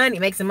save some money,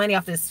 make some money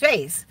off this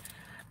space.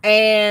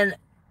 And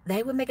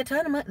they would make a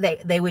ton of money.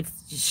 They would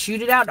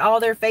shoot it out to all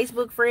their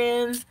Facebook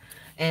friends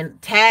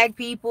and tag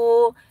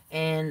people,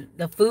 and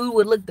the food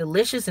would look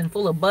delicious and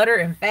full of butter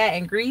and fat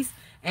and grease,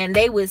 and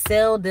they would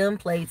sell them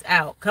plates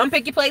out. Come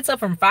pick your plates up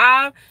from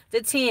 5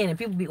 to 10, and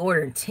people be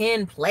ordering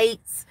 10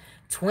 plates,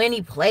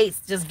 20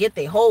 plates, just get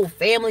their whole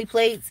family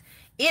plates.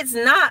 It's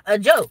not a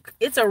joke.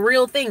 It's a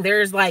real thing.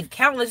 There's like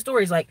countless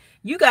stories. Like,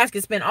 you guys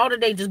can spend all the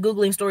day just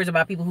Googling stories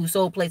about people who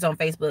sold plates on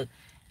Facebook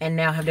and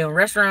now have their own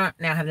restaurant,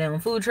 now have their own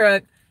food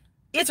truck.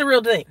 It's a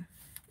real thing.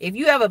 If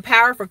you have a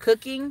power for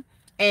cooking,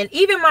 and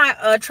even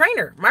my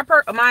trainer,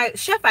 my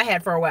chef I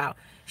had for a while,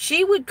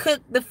 she would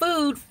cook the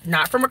food,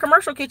 not from a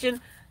commercial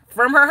kitchen,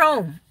 from her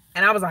home.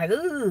 And I was like,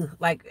 ooh,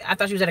 like, I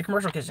thought she was at a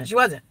commercial kitchen. She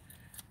wasn't.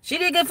 She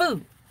did good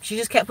food. She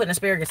just kept putting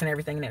asparagus and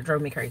everything, and it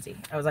drove me crazy.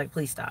 I was like,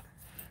 please stop.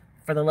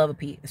 For the love of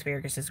Pete,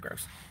 asparagus is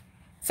gross.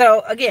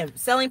 So again,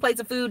 selling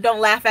plates of food, don't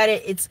laugh at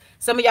it. It's,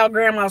 some of y'all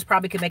grandmas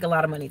probably could make a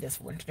lot of money this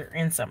winter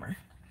and summer.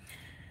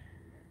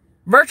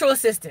 Virtual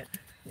assistant.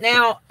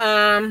 Now,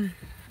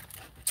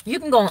 you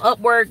can go on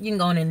Upwork, you can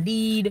go on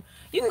Indeed,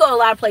 you can go a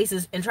lot of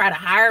places and try to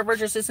hire a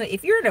virtual assistant.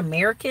 If you're an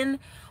American,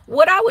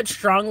 what I would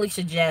strongly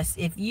suggest,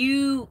 if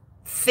you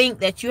think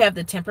that you have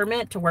the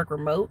temperament to work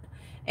remote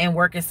and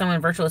work as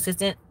someone virtual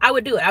assistant, I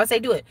would do it. I would say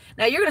do it.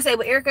 Now, you're going to say,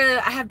 but Ericka,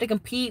 I have to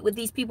compete with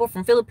these people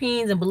from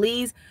Philippines and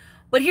Belize.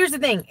 But here's the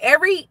thing.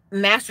 Every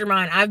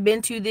mastermind I've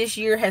been to this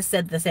year has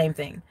said the same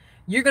thing.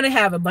 You're going to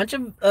have a bunch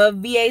of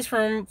VAs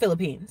from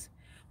Philippines,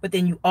 but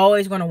then you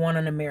always going to want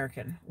an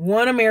American.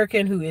 One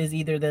American who is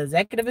either the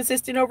executive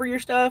assistant over your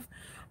stuff,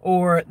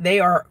 or they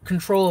are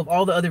control of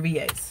all the other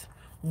VAs.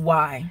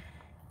 Why?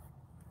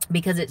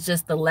 Because it's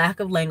just the lack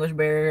of language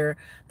barrier,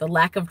 the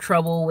lack of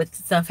trouble with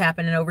stuff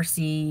happening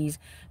overseas,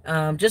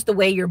 just the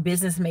way your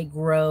business may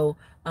grow.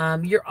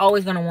 You're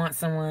always going to want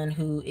someone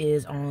who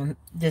is on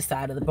this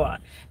side of the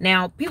bond.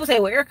 Now, people say,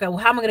 well, Ericka, well,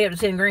 how am I going to get up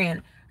to 10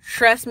 grand?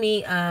 Trust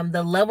me,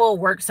 the level of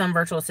work some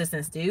virtual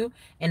assistants do,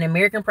 in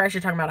American price,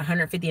 you're talking about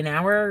 $150 an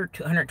hour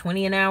to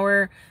 $120 an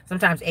hour,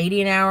 sometimes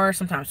 $80 an hour,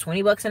 sometimes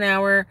 $20 an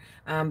hour,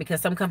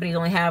 because some companies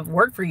only have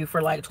work for you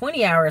for like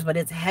 20 hours, but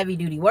it's heavy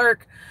duty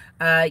work.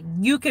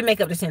 You can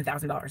make up to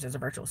 $10,000 as a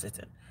virtual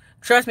assistant.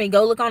 Trust me,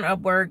 go look on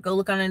Upwork, go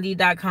look on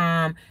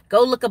Indeed.com,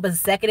 go look up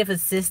executive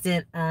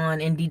assistant on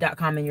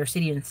Indeed.com in your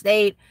city and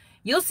state.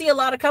 You'll see a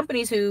lot of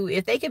companies who,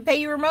 if they can pay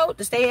you remote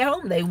to stay at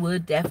home, they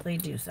would definitely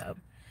do so.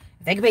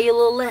 If they could pay you a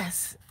little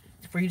less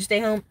for you to stay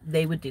home,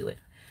 they would do it.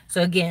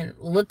 So again,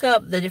 look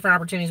up the different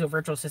opportunities with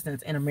virtual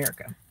assistants in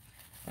America.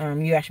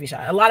 You actually be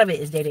shocked. A lot of it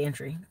is data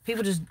entry.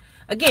 People just,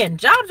 again,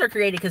 jobs are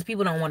created because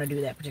people don't want to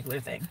do that particular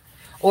thing.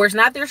 Or it's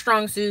not their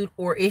strong suit,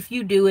 or if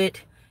you do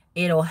it,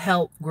 it'll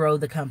help grow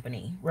the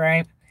company,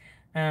 right?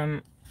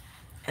 And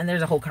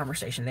there's a whole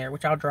conversation there,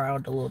 which I'll draw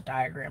out a little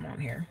diagram on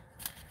here.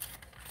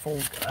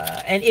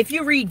 And if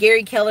you read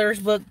Gary Keller's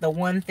book, The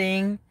One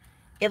Thing,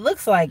 it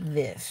looks like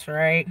this,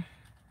 right?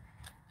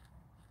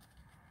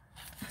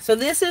 So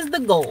this is the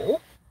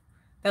goal.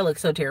 That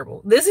looks so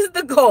terrible. This is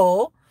the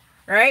goal,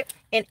 right?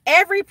 And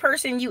every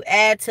person you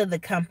add to the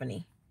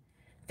company,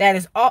 that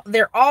is all,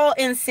 they're all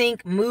in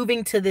sync,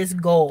 moving to this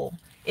goal.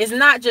 It's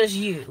not just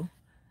you.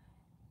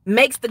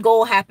 Makes the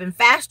goal happen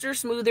faster,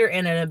 smoother,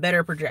 and in a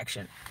better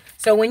projection.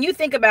 So when you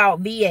think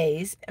about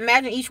VAs,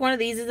 imagine each one of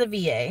these is a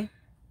VA,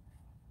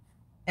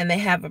 and they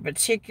have a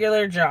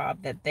particular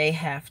job that they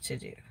have to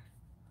do.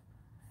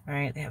 All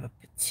right, they have a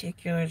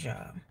particular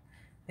job.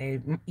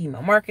 They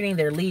email marketing,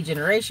 their lead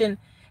generation,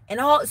 and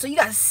all. So you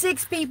got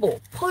 6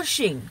 people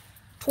pushing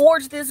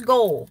towards this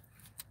goal.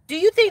 Do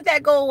you think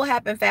that goal will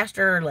happen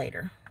faster or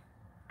later?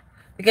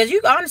 Because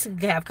you honestly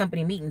could have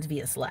company meetings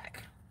via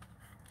Slack.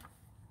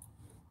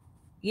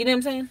 You know what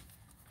I'm saying?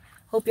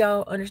 Hope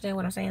y'all understand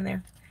what I'm saying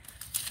there.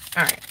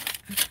 All right,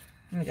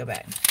 let me go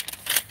back.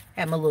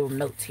 I have my little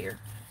notes here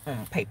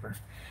on paper.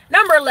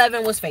 Number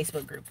 11 was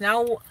Facebook groups.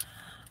 Now,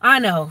 I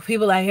know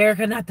people like,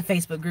 Ericka, not the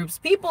Facebook groups.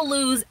 People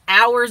lose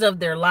hours of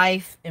their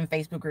life in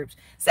Facebook groups.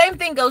 Same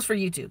thing goes for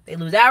YouTube. They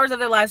lose hours of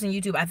their lives in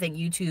YouTube. I think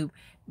YouTube,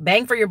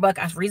 bang for your buck.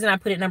 The reason I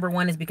put it number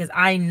 1 is because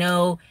I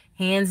know,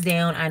 hands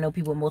down, I know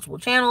people with multiple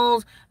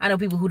channels. I know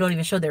people who don't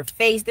even show their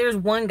face. There's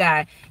one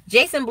guy,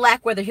 Jason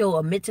Black, whether he'll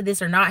admit to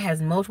this or not,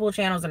 has multiple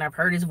channels, and I've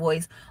heard his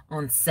voice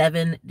on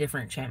 7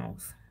 different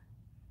channels.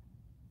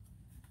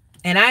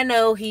 And I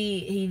know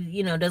he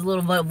you know, does a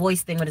little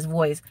voice thing with his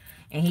voice.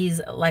 And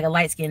he's like a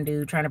light-skinned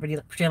dude trying to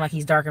pretend like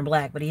he's dark and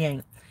black, but he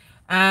ain't.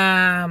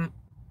 But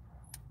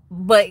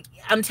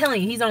I'm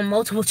telling you, he's on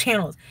multiple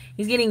channels.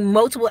 He's getting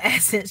multiple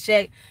AdSense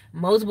check,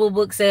 multiple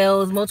book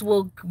sales,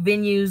 multiple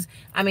venues.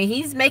 I mean,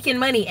 he's making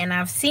money, and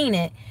I've seen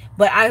it.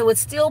 But I would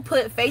still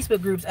put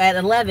Facebook groups at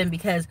 11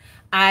 because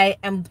I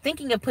am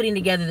thinking of putting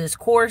together this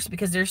course,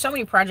 because there's so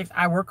many projects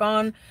I work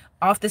on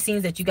off the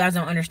scenes that you guys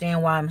don't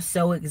understand why I'm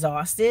so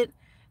exhausted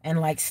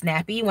and like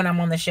snappy when I'm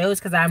on the shows,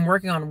 because I'm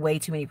working on way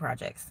too many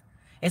projects.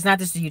 It's not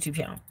just a YouTube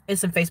channel. It's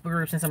some Facebook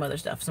groups and some other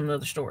stuff, some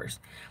other stores.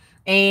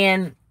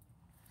 And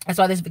that's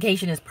why this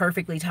vacation is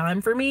perfectly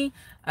timed for me.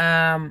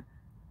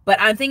 But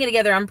I'm thinking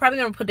together, I'm probably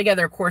going to put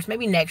together a course.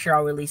 Maybe next year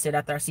I'll release it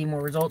after I see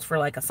more results for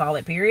like a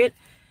solid period.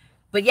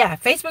 But yeah,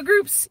 Facebook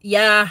groups,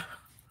 yeah,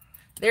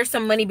 there's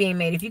some money being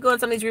made. If you go in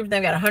some of these groups,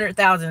 they've got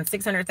 100,000,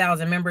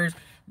 600,000 members.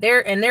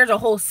 There's a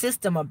whole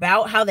system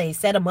about how they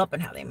set them up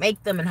and how they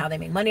make them and how they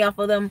make money off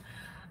of them.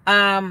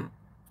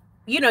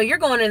 You know, you're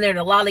going in there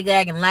to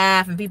lollygag and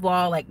laugh, and people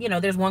all like, you know,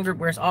 there's one group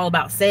where it's all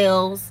about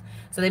sales.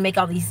 So they make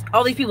all these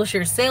people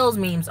share sales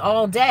memes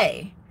all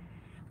day.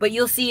 But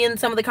you'll see in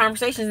some of the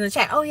conversations in the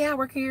chat, oh yeah, I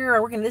work here,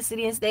 I work in this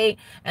city and state.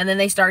 And then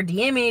they start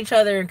DMing each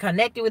other and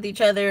connecting with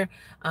each other.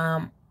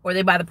 Or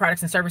they buy the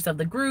products and service of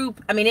the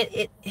group. I mean,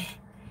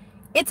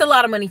 it's a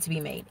lot of money to be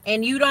made.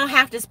 And you don't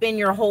have to spend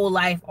your whole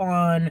life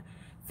on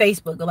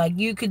Facebook. Like,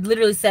 you could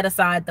literally set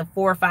aside the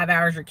 4 or 5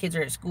 hours your kids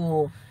are at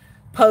school,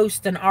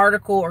 post an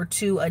article or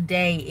 2 a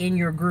day in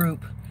your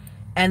group,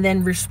 and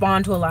then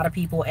respond to a lot of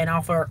people, and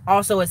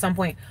also at some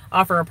point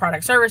offer a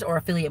product, service, or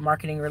affiliate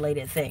marketing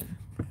related thing.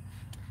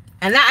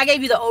 And that, I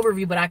gave you the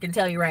overview, but I can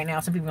tell you right now,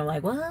 some people are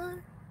like, what?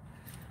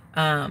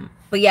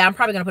 But yeah, I'm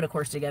probably going to put a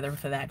course together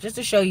for that, just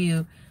to show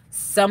you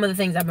some of the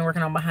things I've been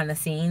working on behind the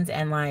scenes,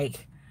 and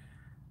like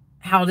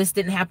how this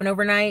didn't happen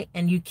overnight.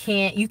 And you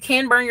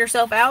can burn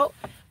yourself out,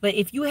 but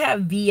if you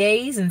have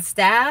VAs and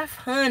staff,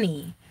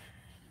 honey,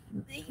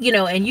 you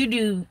know, and you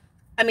do,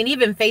 I mean,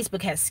 even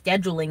Facebook has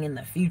scheduling in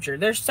the future.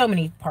 There's so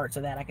many parts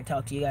of that I could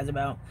talk to you guys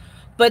about.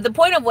 But the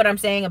point of what I'm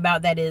saying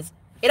about that is,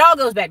 it all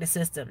goes back to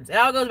systems. It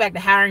all goes back to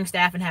hiring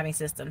staff and having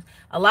systems.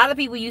 A lot of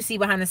people you see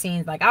behind the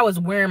scenes, like I was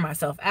wearing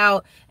myself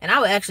out, and I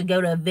would actually go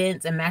to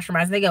events and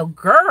masterminds, and they go,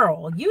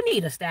 girl, you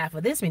need a staff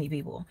of this many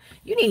people.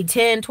 You need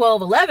 10,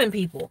 12, 11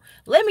 people.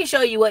 Let me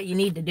show you what you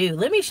need to do.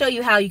 Let me show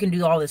you how you can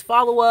do all this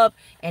follow-up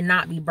and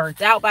not be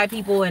burnt out by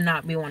people and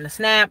not be wanting to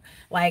snap.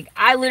 Like,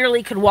 I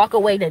literally could walk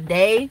away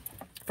today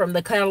from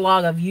the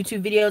catalog of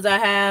YouTube videos I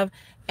have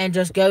and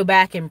just go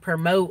back and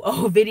promote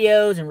old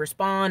videos and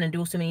respond and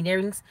do so many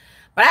things.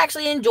 But I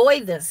actually enjoy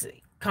this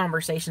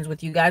conversations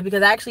with you guys,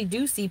 because I actually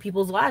do see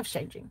people's lives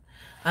changing.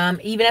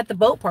 Even at the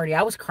boat party,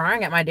 I was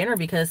crying at my dinner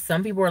because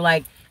some people were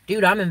like,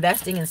 dude, I'm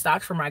investing in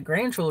stocks for my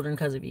grandchildren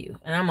because of you.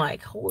 And I'm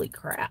like, holy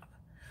crap.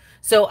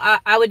 So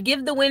I would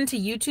give the win to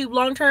YouTube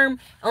long term,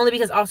 only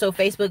because also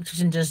Facebook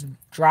can just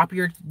drop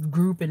your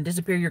group and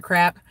disappear your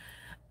crap.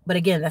 But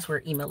again, that's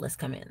where email lists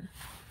come in.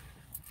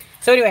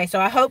 So anyway, so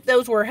I hope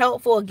those were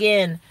helpful.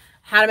 Again,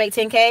 how to make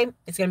 10K.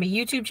 It's going to be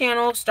YouTube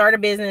channel, start a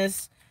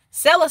business,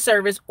 sell a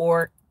service,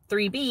 or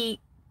 3B,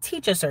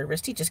 teach a service,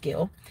 teach a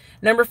skill.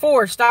 Number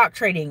 4, stock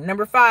trading.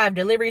 Number 5,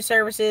 delivery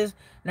services.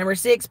 Number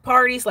 6,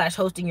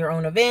 party/hosting your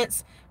own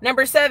events.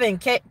 Number 7,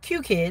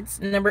 Q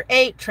Kids. Number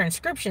 8,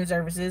 transcription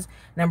services.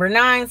 Number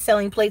 9,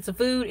 selling plates of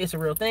food. It's a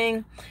real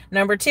thing.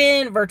 Number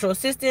 10, virtual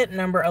assistant.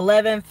 Number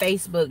 11,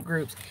 Facebook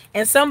groups.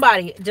 And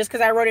somebody, just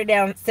because I wrote it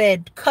down,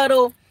 said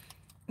cuddle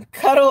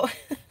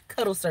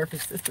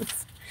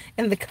services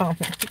in the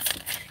comments.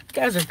 You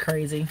guys are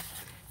crazy.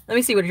 Let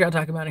me see what y'all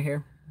talking about in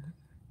here.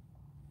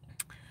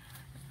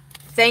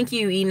 Thank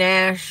you, E.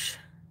 Nash.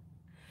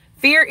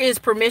 Fear is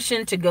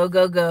permission to go,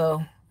 go,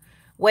 go.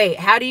 Wait,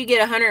 how do you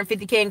get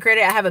 150K in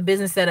credit? I have a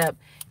business set up.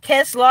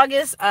 Kes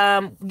Logis,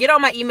 get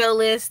on my email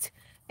list,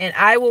 and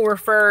I will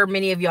refer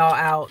many of y'all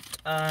out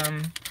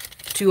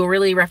to a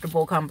really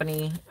reputable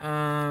company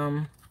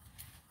that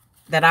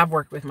I've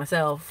worked with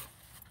myself.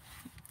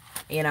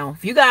 You know,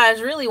 if you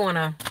guys really want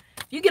to,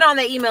 if you get on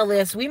that email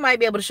list, we might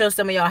be able to show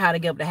some of y'all how to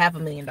get up to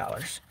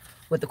 $500,000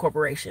 with the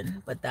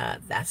corporation. But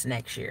that's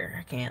next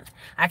year.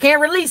 I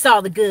can't release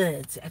all the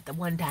goods at the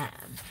one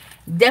time.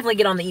 Definitely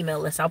get on the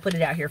email list. I'll put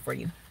it out here for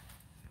you.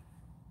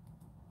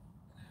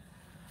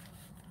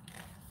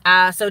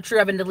 So true.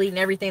 I've been deleting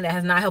everything that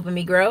has not helping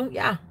me grow.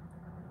 Yeah.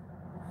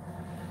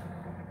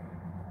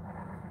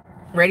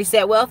 Ready,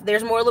 set, wealth.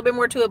 There's a little bit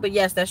more to it, but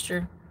yes, that's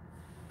true.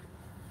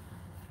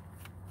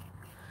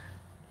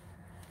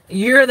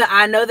 You're the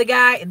I know the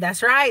guy.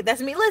 That's right.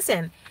 That's me.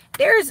 Listen,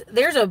 there's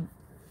a,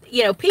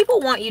 you know, people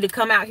want you to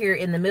come out here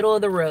in the middle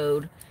of the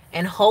road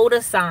and hold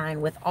a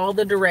sign with all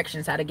the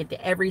directions how to get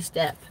to every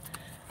step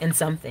in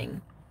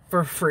something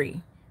for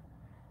free.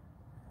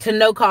 To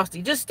no cost.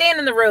 You just stand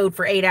in the road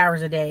for 8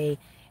 hours a day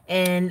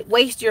and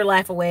waste your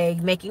life away,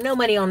 making no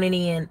money on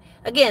any end.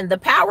 Again, the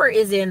power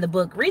is in the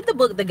book. Read the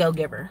book, The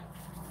Go-Giver.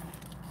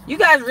 You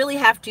guys really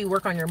have to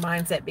work on your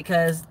mindset,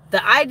 because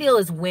the ideal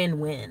is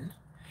win-win.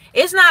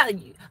 It's not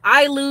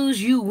I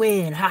lose, you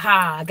win.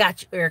 Haha, I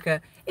got you,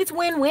 Ericka. It's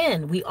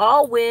win-win. We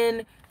all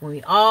win when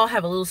we all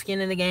have a little skin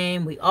in the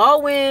game. We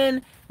all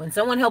win when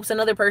someone helps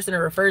another person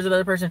or refers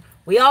another person.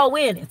 We all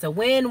win. It's a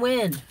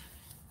win-win.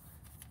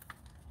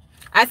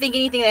 I think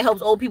anything that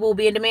helps old people will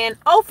be in demand.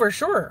 Oh, for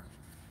sure.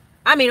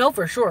 I mean, oh,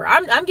 for sure.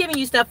 I'm giving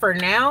you stuff for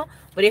now,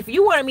 but if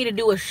you wanted me to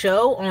do a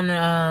show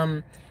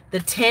on the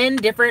 10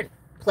 different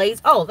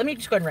places. Oh, let me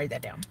just go ahead and write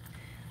that down.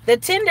 The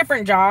 10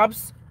 different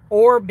jobs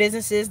or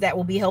businesses that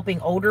will be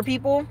helping older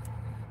people,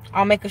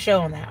 I'll make a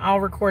show on that. I'll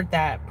record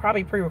that,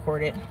 probably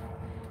pre-record it.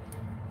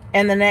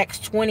 And the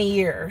next 20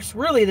 years,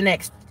 really the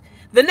next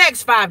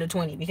 5 to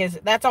 20, because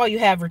that's all you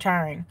have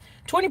retiring.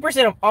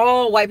 20% of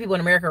all white people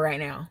in America right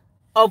now,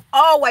 of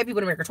all white people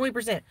in America,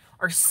 20%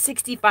 are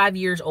 65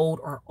 years old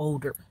or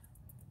older.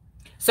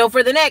 So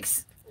for the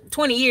next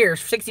 20 years,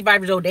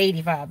 65 years old to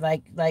 85,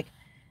 like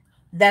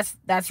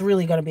that's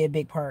really going to be a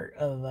big part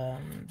of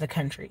the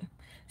country.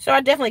 So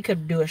I definitely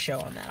could do a show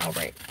on that.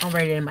 I'll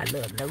write it in my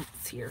little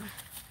notes here.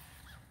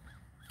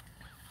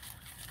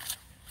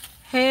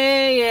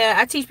 Hey, yeah,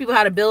 I teach people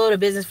how to build a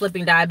business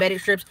flipping diabetic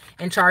strips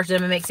and charge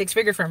them and make 6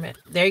 figures from it.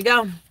 There you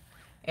go.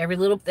 Every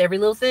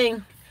little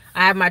thing.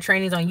 I have my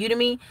trainings on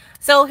Udemy.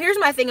 So here's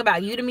my thing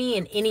about Udemy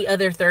and any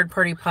other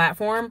third-party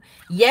platform.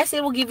 Yes,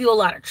 it will give you a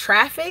lot of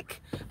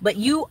traffic, but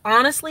you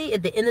honestly,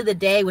 at the end of the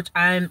day,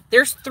 I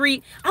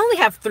only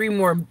have 3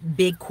 more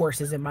big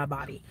courses in my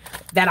body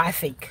that I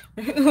think,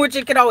 which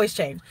it could always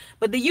change.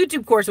 But the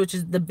YouTube course, which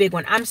is the big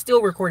one, I'm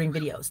still recording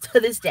videos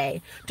to this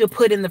day to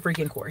put in the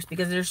freaking course,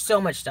 because there's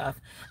so much stuff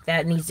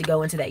that needs to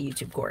go into that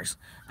YouTube course.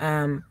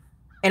 And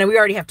we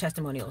already have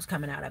testimonials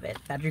coming out of it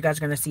that you guys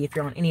are going to see if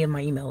you're on any of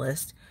my email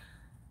lists.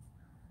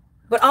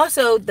 But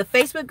also the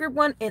Facebook group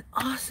one, and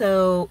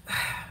also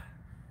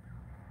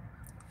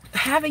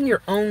having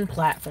your own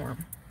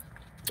platform.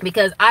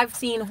 Because I've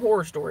seen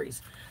horror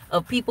stories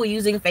of people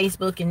using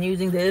Facebook and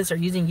using this or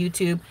using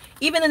YouTube.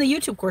 Even in the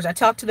YouTube course, I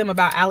talked to them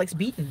about Alex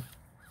Beaton,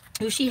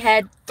 who she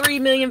had 3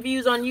 million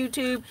views on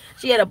YouTube.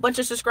 She had a bunch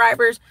of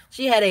subscribers.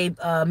 She had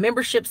a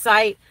membership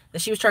site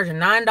that she was charging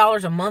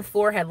 $9 a month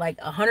for, had like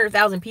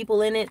 100,000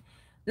 people in it.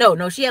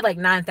 No, she had like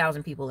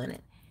 9,000 people in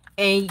it.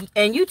 And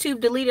YouTube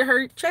deleted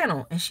her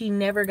channel, and she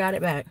never got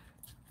it back.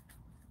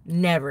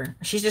 Never.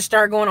 She just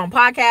started going on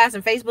podcasts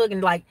and Facebook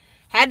and like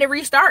had to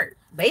restart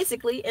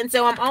basically. And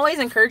so I'm always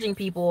encouraging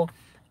people,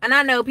 and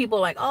I know people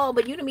are like, oh,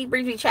 but Udemy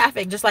brings me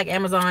traffic, just like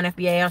Amazon,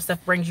 FBA, all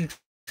stuff brings you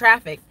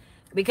traffic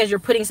because you're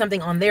putting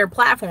something on their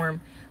platform.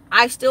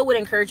 I still would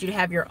encourage you to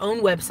have your own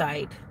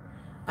website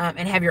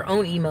and have your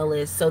own email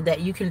list so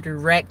that you can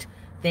direct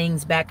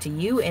things back to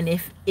you. And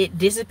if it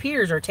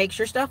disappears or takes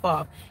your stuff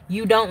off,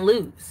 you don't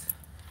lose.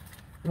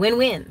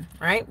 Win-win,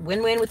 right?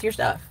 Win-win with your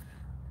stuff.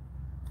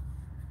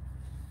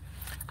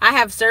 I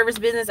have service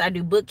business. I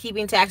do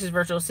bookkeeping, taxes,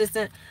 virtual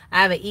assistant.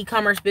 I have an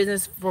e-commerce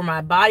business for my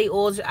body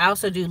oils. I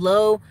also do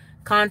low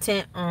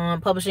content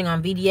publishing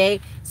on VDA.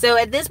 So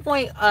at this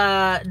point,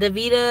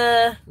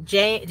 Davita,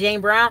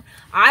 Jane Brown,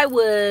 I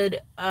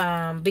would,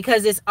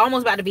 because it's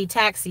almost about to be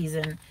tax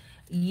season,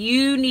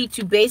 you need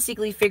to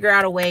basically figure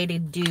out a way to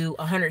do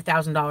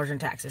 $100,000 in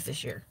taxes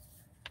this year.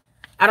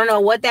 I don't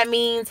know what that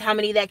means, how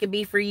many that could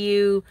be for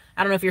you.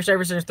 I don't know if your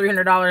service is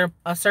 $300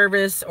 a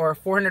service or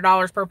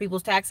 $400 per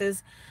people's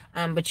taxes.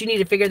 But you need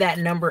to figure that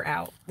number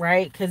out,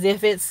 right? Because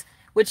if it's,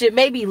 which it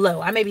may be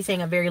low. I may be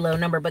saying a very low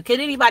number. But could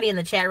anybody in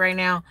the chat right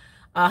now,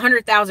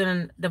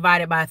 100,000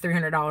 divided by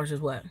 $300 is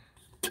what?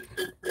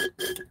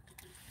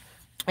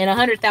 And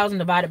 100,000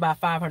 divided by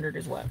 500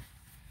 is what?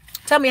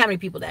 Tell me how many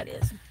people that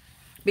is.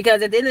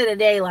 Because at the end of the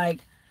day, like,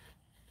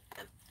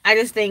 I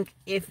just think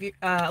if you,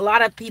 a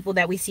lot of people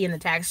that we see in the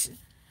tax,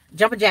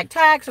 jumping jack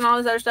tax and all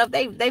this other stuff,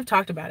 they've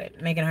talked about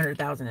it, making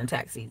 100,000 in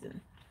tax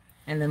season,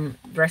 and then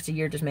the rest of the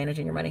year just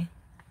managing your money.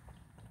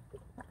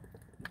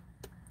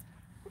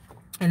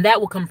 And that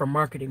will come from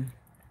marketing.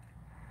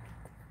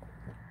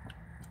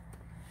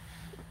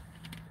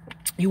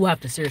 You will have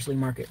to seriously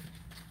market.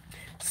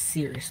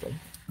 Seriously.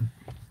 Let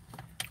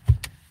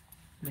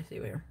me see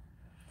here.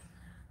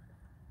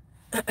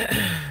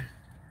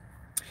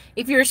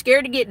 If you're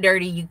scared to get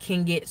dirty, you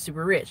can get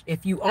super rich.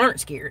 If you aren't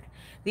scared.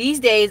 These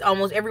days,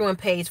 almost everyone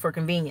pays for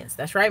convenience.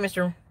 That's right,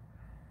 Mr.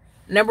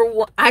 Number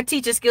one, I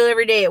teach a skill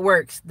every day. It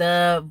works.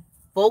 The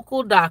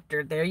vocal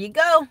doctor. There you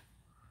go.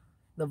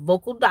 The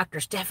vocal doctor,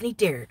 Stephanie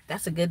Derrick.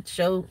 That's a good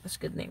show. That's a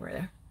good name right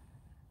there.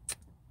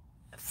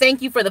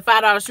 Thank you for the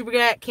 $5 super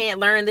chat. Can't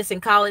learn this in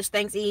college.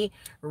 Thanks, E.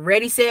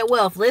 Ready, Set,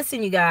 Wealth.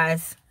 Listen, you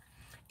guys.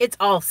 It's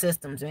all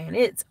systems, man.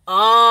 It's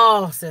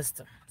all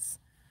systems.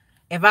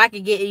 If I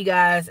could get you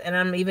guys, and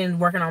I'm even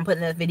working on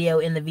putting that video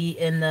in the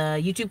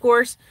YouTube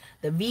course,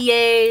 the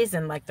VAs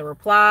and like the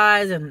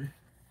replies and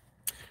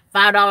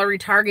 $5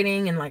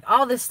 retargeting and like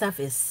all this stuff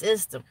is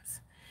systems.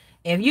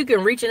 If you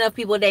can reach enough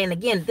people a day, and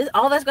again,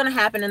 all that's going to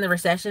happen in the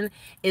recession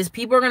is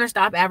people are going to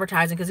stop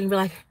advertising because they're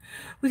going to be like,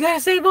 we got to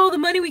save all the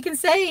money we can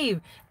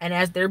save. And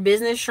as their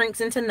business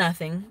shrinks into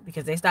nothing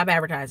because they stop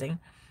advertising,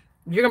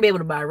 you're going to be able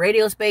to buy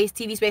radio space,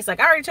 TV space. Like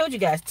I already told you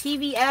guys,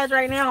 TV ads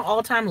right now,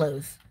 all-time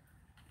lows.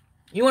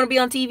 You want to be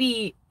on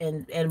TV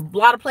and a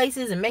lot of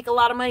places and make a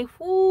lot of money?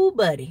 Whoo,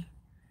 buddy.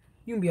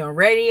 You can be on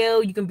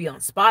radio. You can be on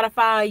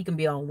Spotify. You can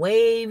be on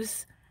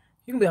Waves.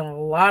 You can be on a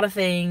lot of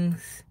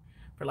things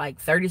for like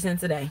 30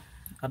 cents a day.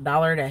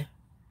 $1 a day.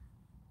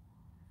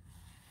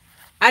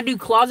 I do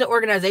closet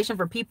organization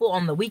for people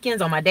on the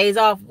weekends, on my days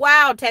off.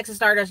 Wow, Texas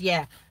Stardust.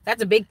 Yeah,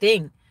 that's a big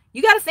thing.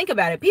 You got to think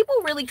about it. People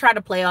really try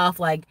to play off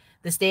like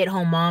the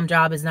stay-at-home mom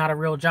job is not a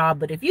real job.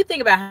 But if you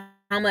think about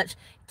how much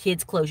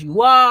kids' clothes you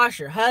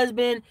wash, your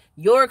husband,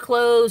 your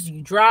clothes,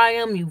 you dry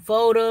them, you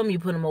fold them, you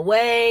put them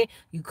away,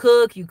 you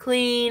cook, you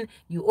clean,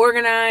 you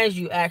organize,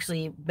 you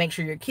actually make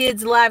sure your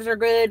kids' lives are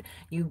good,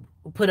 you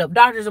put up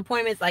doctor's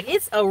appointments. Like,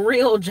 it's a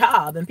real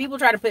job. And people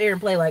try to put here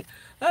and play like,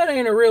 that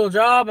ain't a real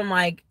job. I'm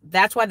like,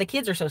 that's why the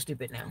kids are so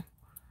stupid now.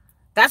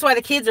 That's why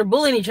the kids are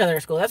bullying each other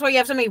at school. That's why you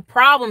have so many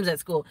problems at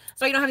school.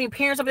 That's why you don't have any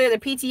parents up there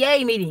at the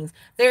PTA meetings.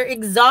 They're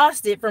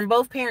exhausted from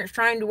both parents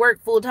trying to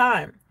work full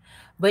time.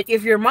 But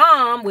if your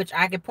mom, which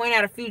I could point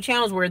out a few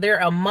channels where they're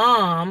a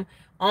mom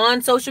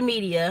on social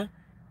media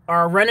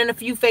or running a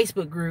few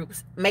Facebook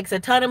groups, makes a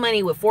ton of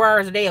money with 4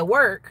 hours a day of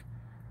work,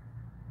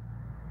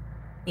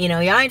 you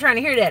know, y'all ain't trying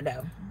to hear that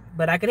though.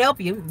 But I could help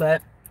you,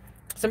 but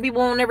some people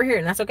won't never hear it,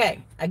 and that's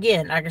okay.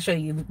 Again, I can show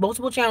you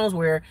multiple channels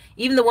where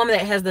even the woman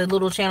that has the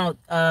little channel,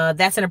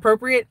 That's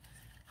Inappropriate,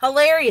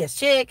 hilarious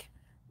chick,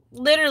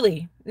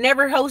 literally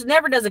never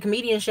does a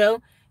comedian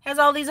show, has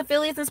all these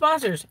affiliates and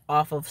sponsors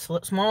off of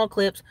small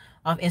clips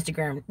off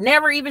Instagram.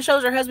 Never even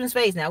shows her husband's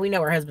face. Now, we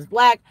know her husband's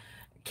black.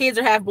 Kids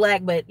are half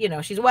black, but, you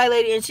know, she's a white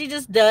lady, and she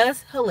just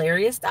does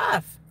hilarious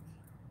stuff.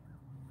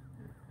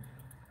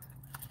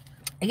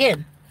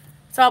 Again,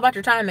 it's all about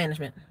your time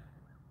management.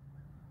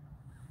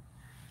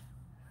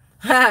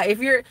 If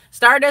you're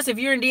Stardust, if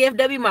you're in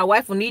DFW, my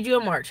wife will need you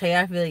in March. Hey,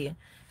 I feel you.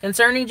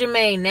 Concerning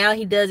Jermaine, now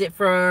he does it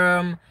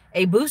from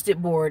a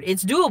boosted board.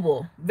 It's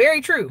doable. Very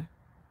true.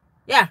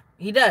 Yeah,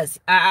 he does.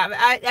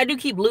 I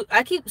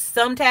keep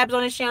some tabs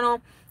on his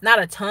channel,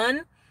 not a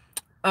ton,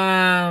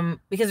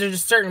 because there's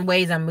just certain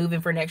ways I'm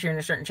moving for next year and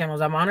there's certain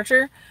channels I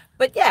monitor.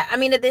 But yeah, I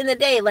mean, at the end of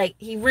the day, like,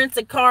 he rents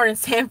a car in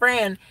San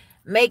Fran,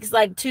 makes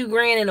like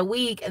 $2,000 in a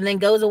week, and then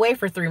goes away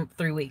for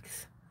three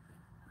weeks.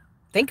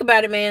 Think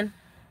about it, man.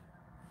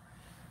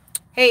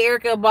 Hey,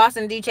 Ericka,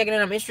 Boston D, checking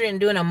in. I'm interested in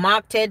doing a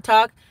mock TED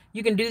Talk.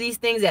 You can do these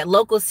things at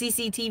local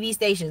CCTV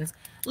stations.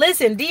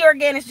 Listen, D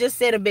Organics just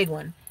said a big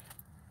one.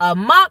 A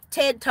mock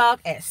TED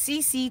Talk at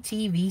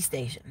CCTV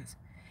stations.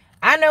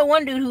 I know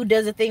one dude who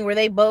does a thing where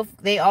they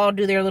all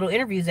do their little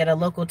interviews at a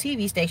local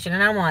TV station,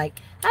 and I'm like,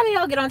 how do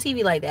y'all get on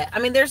TV like that? I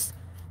mean, there's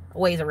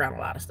ways around a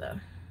lot of stuff.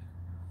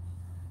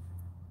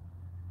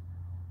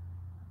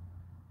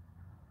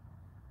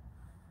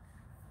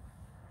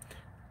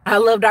 I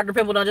love Dr.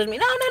 Pimple, don't judge me.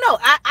 No.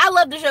 I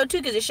love the show too,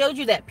 because it shows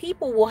you that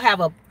people will have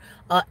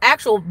a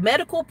actual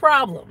medical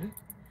problem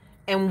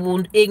and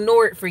will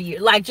ignore it for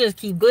years. Like, just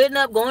keep getting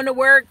up, going to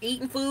work,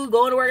 eating food,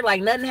 going to work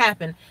like nothing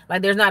happened.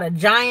 Like, there's not a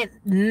giant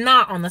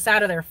knot on the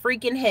side of their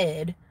freaking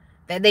head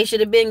that they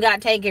should have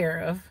got taken care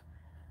of.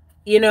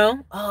 You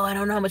know? Oh, I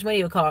don't know how much money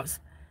it would cost.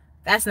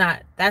 That's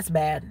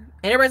bad. And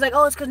everybody's like,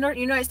 oh, it's because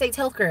United States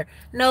healthcare.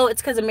 No,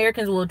 it's because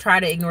Americans will try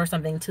to ignore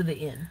something to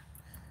the end.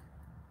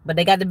 But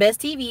they got the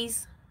best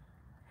TVs.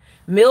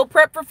 Meal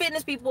prep for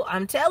fitness people.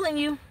 I'm telling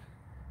you.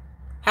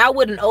 How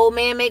would an old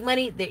man make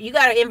money? You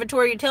got to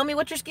inventory. You tell me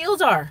what your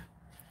skills are.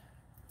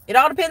 It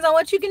all depends on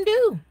what you can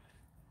do.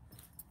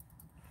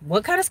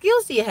 What kind of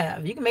skills do you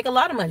have? You can make a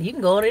lot of money. You can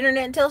go on the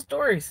internet and tell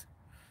stories.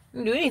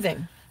 You can do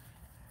anything.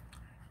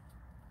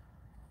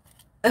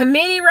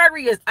 Minnie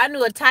Rodriguez. I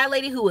knew a Thai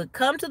lady who would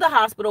come to the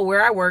hospital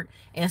where I work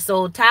and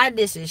sold Thai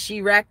dishes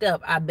she racked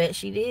up. I bet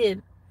she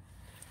did.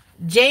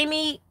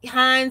 Jamie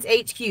Hines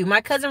HQ.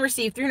 My cousin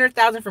received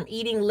 $300,000 from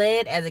eating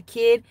lead as a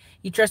kid.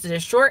 He trusted a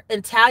short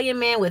Italian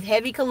man with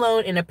heavy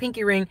cologne and a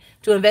pinky ring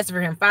to invest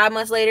for him. 5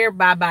 months later,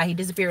 bye-bye. He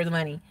disappeared with the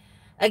money.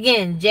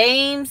 Again,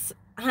 James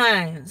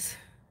Hines.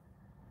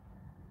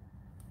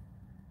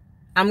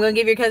 I'm going to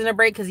give your cousin a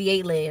break because he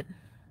ate lead.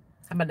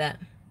 How about that?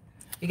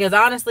 Because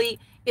honestly,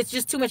 it's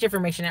just too much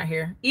information out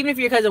here. Even if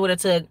your cousin would have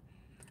took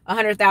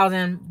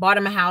 $100,000, bought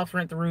him a house,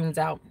 rent the rooms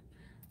out,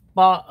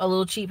 bought a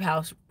little cheap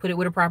house, put it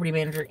with a property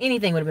manager,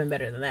 anything would have been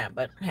better than that.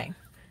 But hey,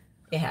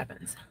 it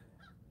happens.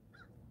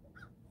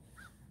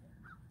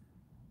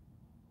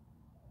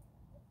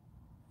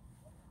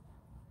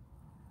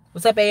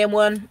 What's up,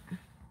 AM1?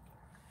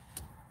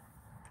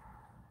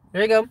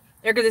 There you go.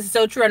 Ericka, this is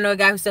so true. I know a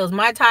guy who sells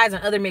Mai Tais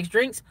and other mixed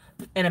drinks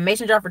in a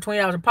mason jar for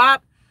 $20 a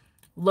pop,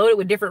 loaded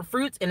with different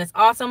fruits, and it's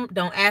awesome.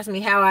 Don't ask me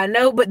how I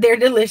know, but they're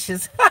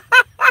delicious.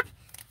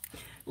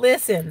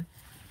 Listen,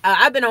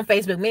 I've been on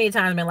Facebook many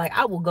times and been like,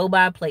 I will go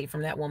buy a plate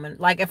from that woman.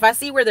 Like, if I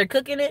see where they're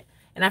cooking it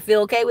and I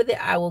feel okay with it,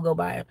 I will go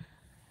buy it.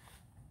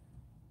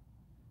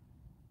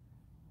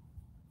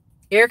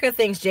 Ericka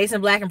thinks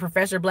Jason Black and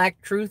Professor Black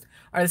Truth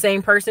are the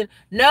same person.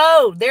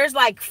 No, there's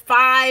like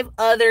 5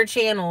 other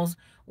channels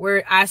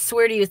where I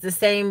swear to you it's the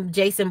same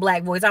Jason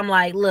Black voice. I'm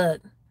like,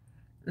 look,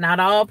 not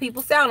all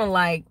people sound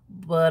alike,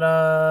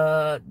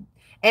 but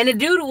and the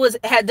dude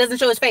doesn't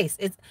show his face.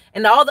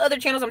 And all the other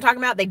channels I'm talking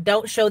about, they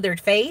don't show their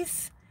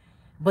face,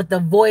 but the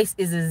voice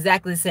is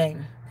exactly the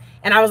same.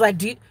 And I was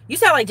like, you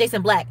sound like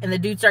Jason Black. And the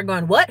dude started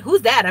going, what?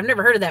 Who's that? I've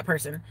never heard of that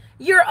person.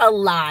 You're a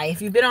lie.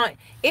 If you're on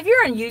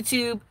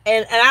YouTube,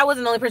 and I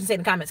wasn't the only person saying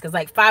in the comments, because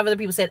like 5 other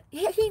people said,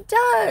 yeah, he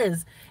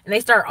does. And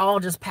they start all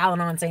just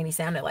piling on saying he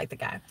sounded like the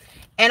guy.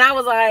 And I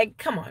was like,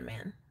 come on,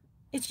 man.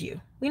 It's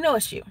you. We know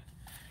it's you.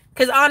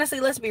 Because honestly,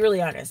 let's be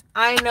really honest.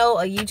 I know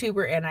a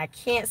YouTuber, and I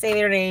can't say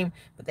their name,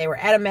 but they were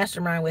at a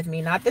mastermind with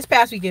me, not this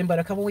past weekend, but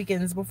a couple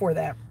weekends before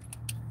that.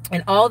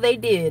 And all they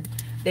did,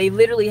 they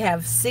literally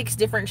have 6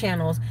 different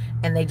channels,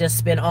 and they just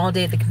spend all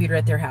day at the computer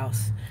at their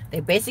house. They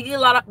basically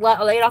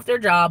laid off their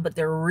job, but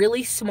they're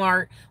really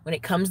smart when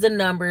it comes to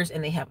numbers,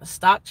 and they have a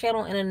stock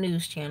channel and a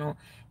news channel.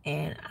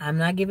 And I'm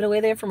not giving away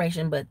the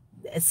information, but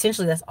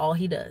essentially that's all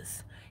he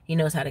does. He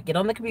knows how to get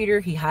on the computer.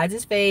 He hides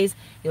his face.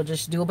 He'll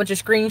just do a bunch of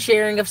screen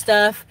sharing of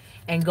stuff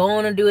and go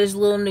on and do his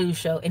little news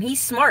show. And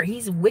he's smart.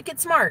 He's wicked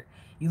smart.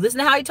 You listen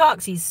to how he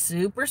talks. He's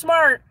super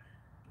smart.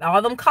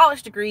 All them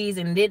college degrees,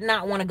 and did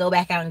not want to go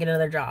back out and get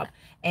another job.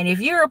 And if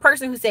you're a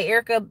person who say,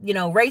 Ericka,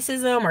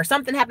 racism or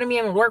something happened to me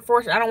in the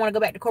workforce, I don't want to go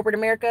back to corporate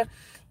America.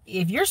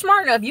 If you're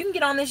smart enough, you can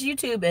get on this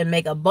YouTube and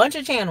make a bunch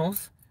of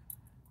channels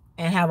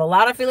and have a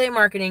lot of affiliate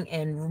marketing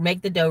and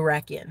make the dough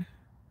rack in.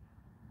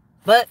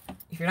 But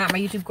if you're not in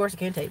my YouTube course, I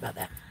can't tell you about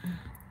that.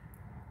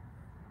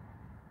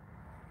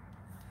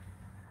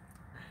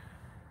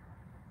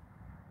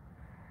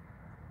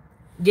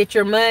 Get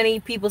your money.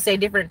 People say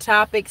different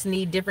topics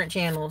need different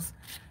channels.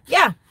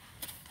 Yeah.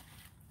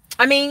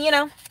 I mean,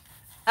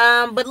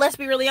 but let's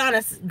be really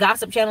honest.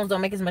 Gossip channels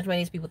don't make as much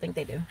money as people think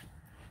they do.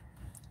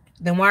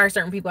 Then why are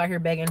certain people out here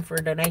begging for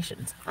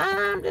donations?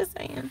 I'm just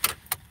saying.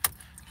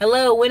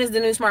 Hello, when is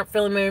the new Smart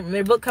Film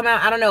book come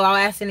out? I don't know. I'll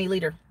ask any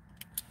leader.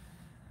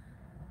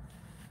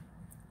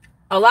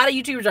 A lot of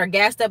YouTubers are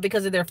gassed up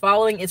because of their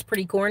following. It's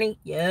pretty corny.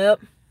 Yep.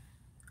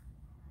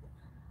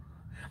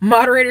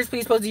 Moderators,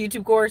 please post a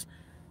YouTube course.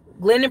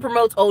 Glendon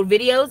promotes old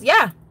videos.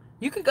 Yeah.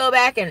 You can go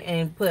back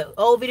and put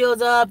old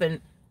videos up and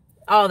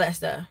all that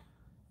stuff.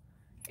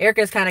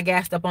 Ericka's kind of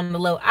gassed up on the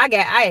low.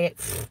 I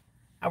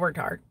worked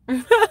hard.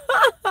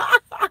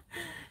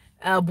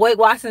 Boyd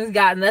Watson's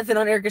got nothing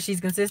on Ericka. She's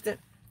consistent.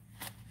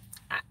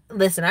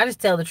 Listen, I just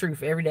tell the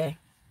truth every day.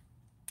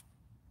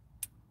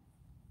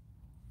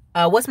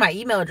 What's my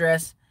email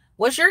address?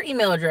 What's your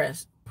email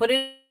address? Put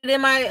it in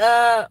my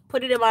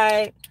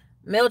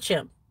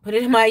MailChimp. Put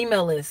it in my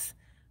email list.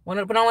 Put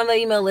on one of the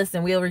email lists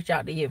and we'll reach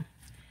out to you.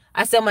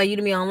 I sell my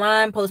Udemy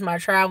online, post my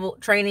travel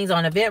trainings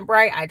on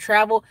Eventbrite. I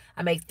travel.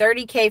 I make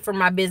 $30K from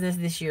my business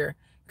this year.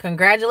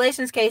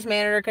 Congratulations, Case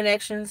Manager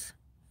Connections.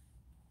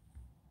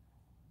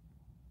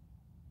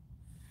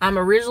 I'm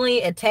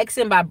originally a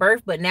Texan by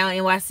birth, but now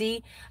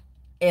NYC.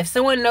 If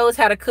someone knows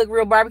how to cook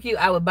real barbecue,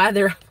 I would buy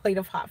their plate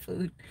of hot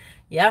food.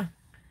 Yeah.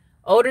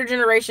 Older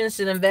generations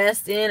should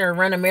invest in or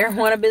run a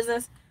marijuana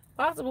business.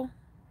 Possible.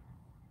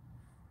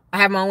 I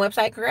have my own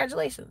website.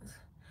 Congratulations.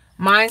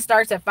 Mine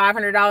starts at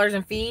 $500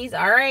 in fees.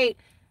 All right.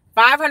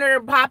 $500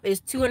 a pop is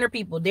 200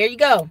 people. There you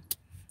go.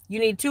 You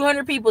need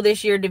 200 people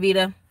this year,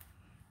 Davita.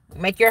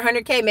 Make your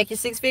 100K. Make your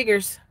 6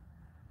 figures.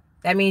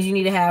 That means you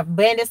need to have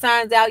bandit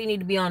signs out. You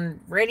need to be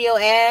on radio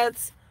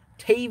ads,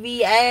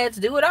 TV ads.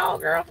 Do it all,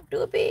 girl.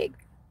 Do it big.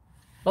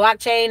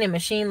 Blockchain and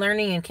machine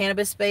learning and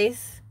cannabis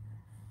space.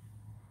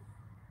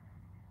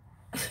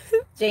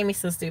 Jamie's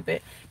so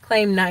stupid.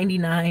 Claim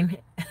 99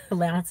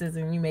 allowances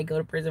and you may go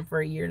to prison for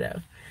a year, though.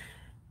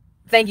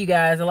 Thank you,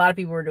 guys. A lot of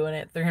people were doing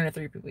it.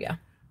 303 people, yeah.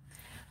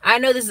 I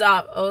know this is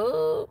off.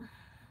 Oh.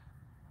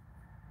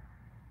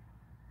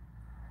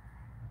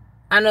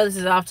 I know this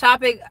is off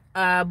topic,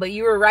 but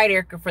you were right,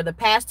 Ericka. For the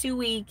past 2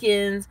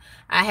 weekends,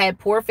 I had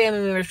poor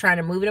family members trying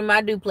to move into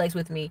my duplex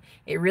with me.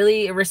 It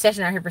really a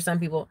recession out here for some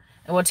people.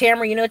 And well,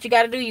 Tamara, you know what you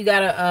got to do? You got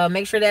to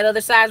make sure that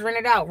other side's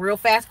rented out real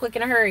fast, quick,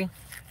 in a hurry.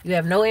 You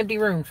have no empty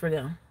rooms for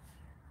them.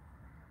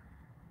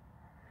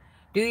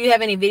 Do you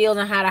have any videos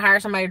on how to hire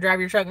somebody to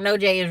drive your truck? No,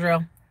 Jay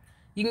Israel.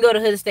 You can go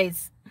to Hood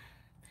Estates.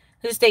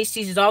 Hood Estates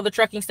teaches all the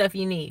trucking stuff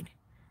you need.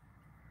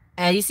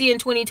 As you see in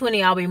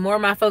 2020,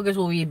 my focus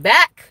will be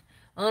back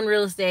on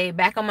real estate,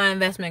 back on my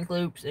investment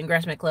clubs, and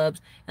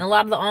a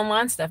lot of the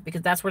online stuff,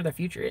 because that's where the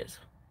future is.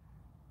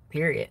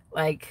 Period.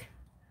 Like,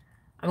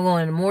 I'm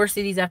going to more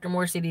cities after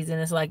more cities, and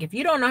it's like, if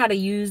you don't know how to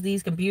use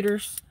these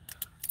computers,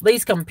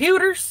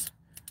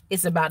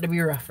 it's about to be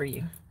rough for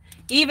you.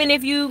 Even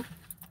if you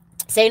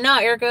say, no,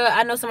 Ericka,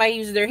 I know somebody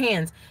uses their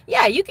hands.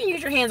 Yeah, you can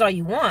use your hands all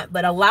you want,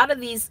 but a lot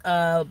of these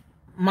mom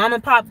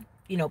and pop,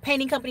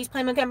 painting companies,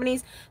 payment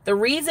companies, the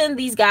reason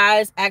these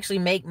guys actually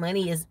make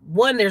money is,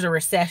 one, there's a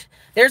recession.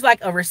 There's like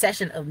a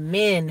recession of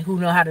men who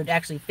know how to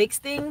actually fix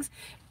things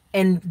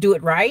and do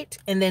it right.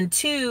 And then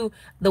two,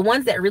 the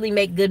ones that really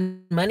make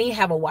good money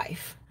have a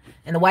wife.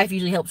 And the wife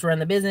usually helps run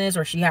the business,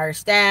 or she hires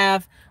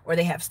staff, or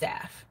they have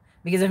staff.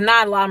 Because if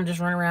not, a lot of them just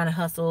run around and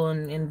hustle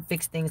and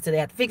fix things till they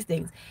have to fix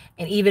things.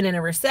 And even in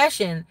a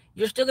recession,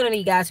 you're still going to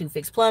need guys who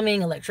fix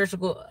plumbing,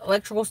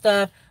 electrical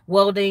stuff,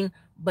 welding,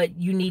 but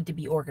you need to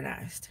be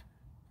organized.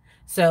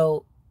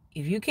 So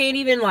if you can't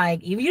even,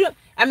 like, if you don't,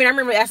 I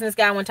remember asking this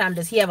guy one time,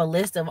 does he have a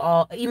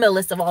email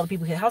list of all the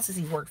people his houses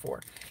he's worked for?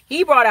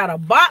 He brought out a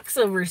box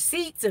of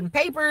receipts and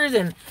papers,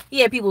 and he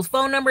had people's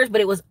phone numbers, but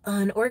it was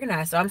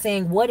unorganized. So I'm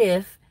saying, what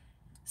if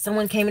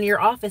someone came into your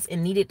office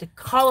and needed to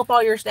call up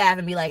all your staff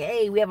and be like,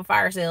 hey, we have a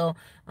fire sale.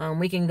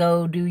 We can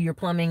go do your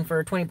plumbing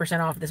for 20%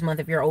 off this month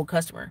if you're an old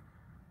customer.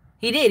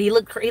 He did. He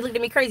looked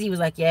at me crazy. He was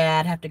like, yeah,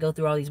 I'd have to go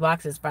through all these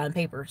boxes, find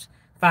papers,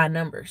 find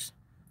numbers.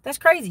 That's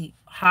crazy.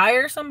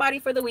 Hire somebody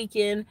for the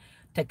weekend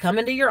to come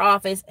into your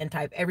office and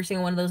type every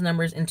single one of those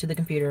numbers into the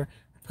computer,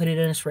 put it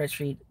in a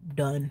spreadsheet,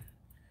 done.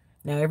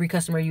 Now, every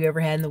customer you ever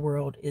had in the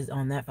world is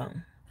on that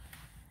phone.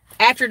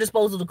 At your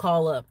disposal to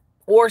call up,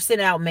 or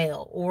send out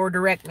mail, or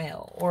direct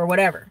mail, or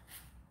whatever.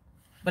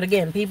 But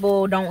again,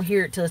 people don't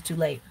hear it till it's too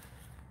late.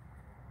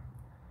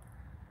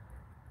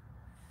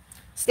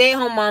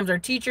 Stay-at-home moms are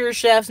teachers,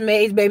 chefs,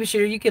 maids,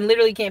 babysitters. You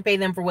literally can't pay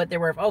them for what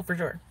they're worth. Oh, for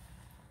sure.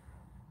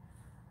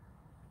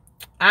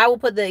 I will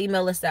put the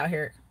email list out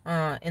here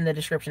in the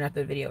description after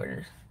the video.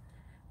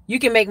 You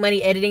can make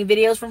money editing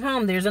videos from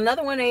home. There's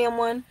another one,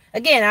 AM1.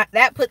 Again,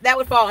 that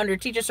would fall under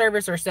teacher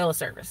service or sell a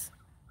service.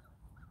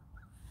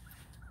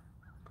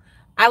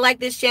 I like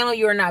this channel.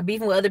 You are not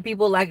beefing with other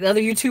people like the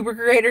other YouTuber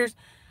creators.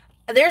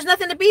 There's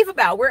nothing to beef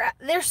about.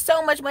 There's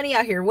so much money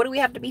out here. What do we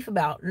have to beef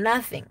about?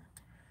 Nothing.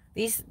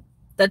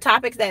 The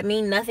topics that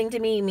mean nothing to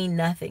me mean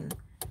nothing.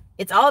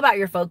 It's all about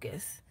your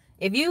focus.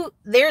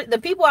 The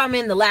people I'm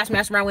in, the last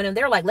mastermind I went in,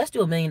 they're like, let's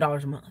do $1 million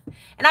a month.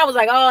 And I was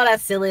like, oh,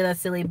 that's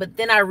silly. But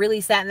then I really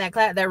sat in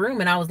that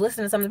room and I was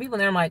listening to some of the people,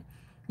 and they're like,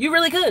 you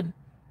really could.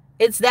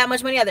 It's that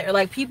much money out there.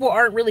 Like, people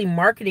aren't really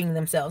marketing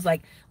themselves.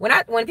 Like,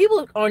 when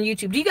people on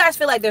YouTube, do you guys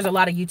feel like there's a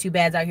lot of YouTube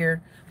ads out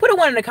here? Put a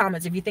 1 in the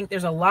comments if you think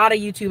there's a lot of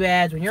YouTube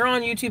ads. When you're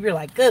on YouTube, you're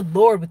like, good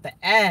Lord, with the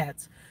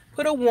ads.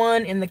 Put a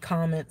 1 in the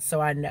comments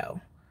so I know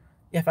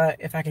if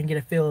I can get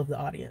a feel of the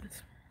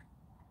audience.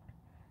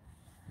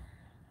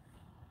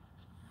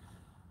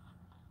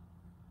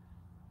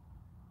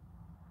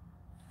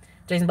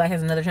 Jason Black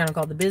has another channel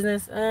called The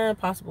Business.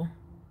 Possible.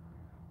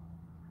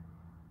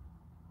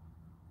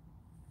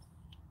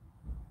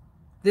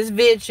 This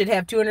vid should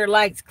have 200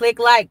 likes. Click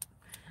like.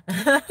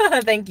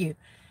 Thank you.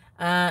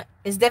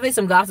 It's definitely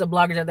some gossip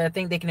bloggers out there that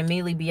think they can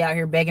immediately be out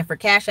here begging for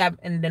Cash App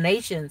and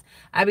donations.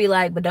 I'd be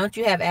like, but don't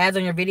you have ads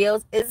on your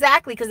videos?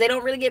 Exactly, because they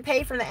don't really get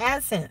paid from the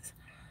AdSense.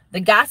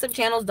 The gossip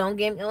channels don't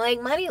get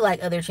money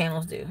like other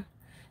channels do.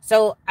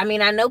 So, I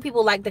know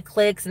people like the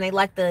clicks and they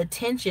like the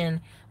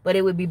attention, but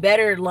it would be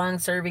better long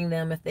serving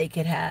them if they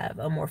could have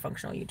a more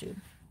functional YouTube.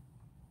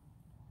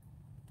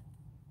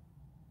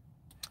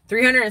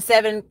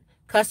 307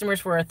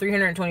 customers for a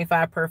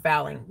 325 per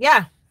fouling.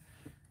 Yeah,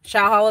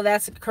 Shahala,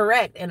 that's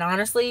correct. And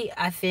honestly,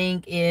 I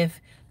think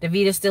if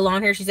Davita's still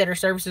on here, she said her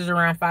services are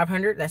around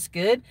 500. That's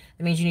good.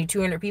 That means you need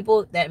 200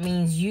 people. That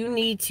means you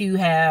need to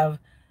have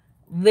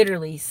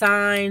literally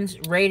signs,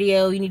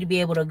 radio. You need to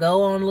be able to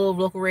go on a little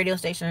local radio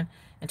station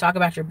and talk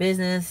about your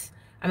business.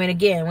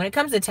 Again, when it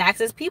comes to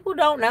taxes, people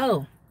don't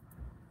know.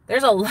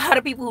 There's a lot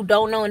of people who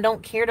don't know and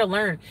don't care to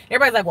learn.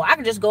 Everybody's like, well, I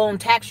can just go on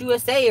Tax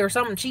USA or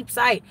some cheap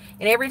site.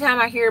 And every time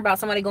I hear about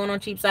somebody going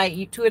on cheap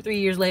site, 2 or 3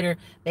 years later,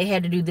 they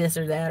had to do this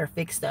or that or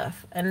fix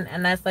stuff. And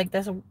that's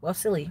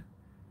silly.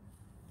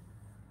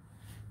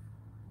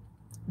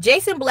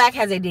 Jason Black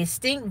has a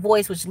distinct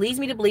voice, which leads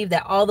me to believe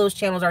that all those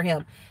channels are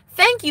him.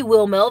 Thank you,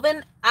 Will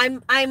Melvin.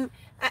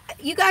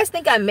 You guys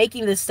think I'm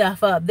making this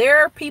stuff up. There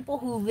are people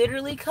who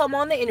literally come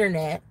on the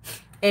internet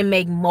and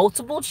make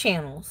multiple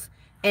channels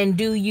and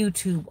do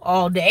YouTube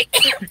all day.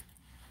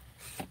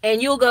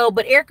 And you'll go,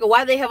 but Ericka,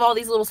 why do they have all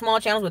these little small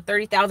channels with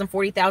 30,000,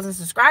 40,000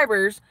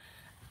 subscribers?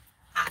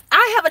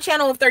 I have a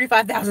channel of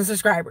 35,000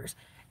 subscribers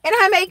and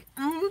I make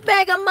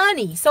mega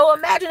money. So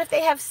imagine if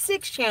they have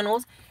 6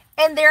 channels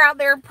and they're out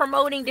there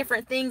promoting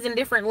different things and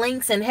different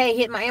links, and hey,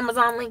 hit my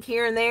Amazon link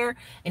here and there,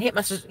 and hit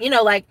my,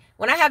 like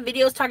when I have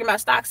videos talking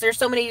about stocks, there's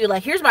so many of you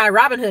like, here's my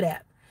Robinhood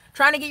app,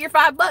 trying to get your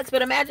 $5.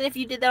 But imagine if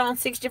you did that on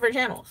 6 different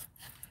channels.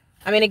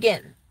 I mean,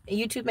 again,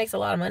 YouTube makes a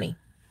lot of money.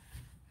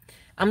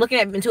 I'm looking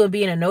into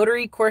being a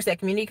notary course at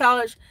community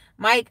college.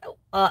 Mike,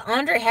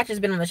 Andre Hatch has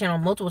been on the channel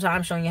multiple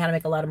times showing you how to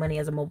make a lot of money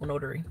as a mobile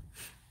notary.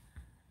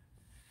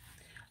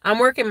 I'm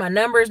working my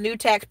numbers, new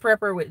tax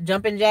prepper with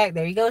Jumpin' Jack.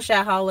 There you go,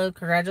 Shot Hollow.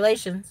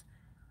 Congratulations.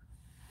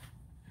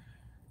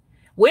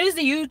 When is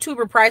the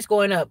YouTuber price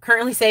going up?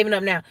 Currently saving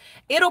up now.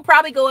 It'll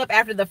probably go up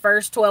after the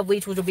first 12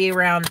 weeks, which will be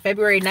around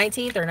February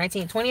 19th or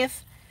 19th,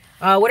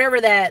 20th.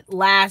 Whatever that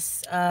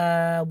last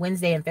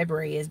Wednesday in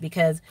February is,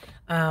 because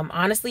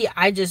honestly,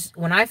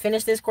 when I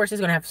finish this course,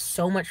 it's going to have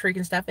so much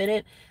freaking stuff in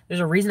it. There's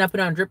a reason I put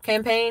it on Drip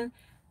Campaign,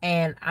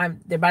 and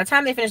by the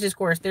time they finish this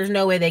course, there's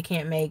no way they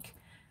can't make,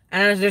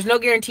 and there's no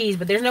guarantees,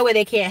 but there's no way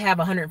they can't have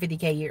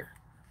 150K a year.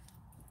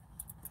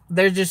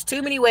 There's just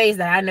too many ways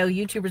that I know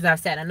YouTubers I've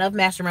sat in enough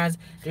masterminds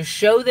to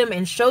show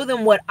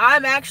them what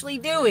I'm actually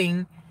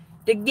doing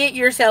to get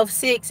yourself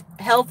 6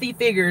 healthy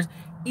figures,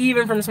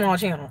 even from small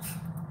channels.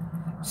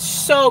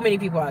 So many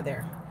people out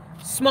there,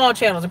 small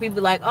channels, and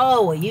people like,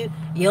 oh, well, you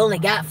only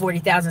got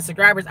 40,000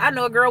 subscribers. I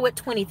know a girl with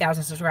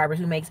 20,000 subscribers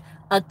who makes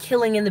a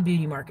killing in the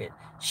beauty market.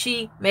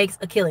 She makes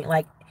a killing,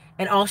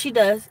 and all she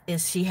does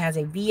is she has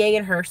a VA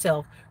and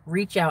herself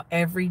reach out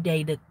every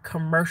day to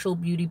commercial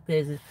beauty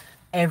business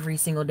every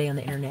single day on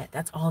the internet.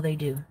 That's all they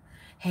do.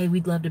 Hey,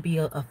 we'd love to be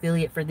an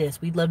affiliate for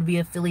this. We'd love to be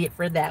an affiliate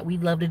for that.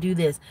 We'd love to do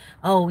this.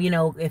 Oh,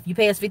 if you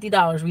pay us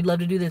 $50, we'd love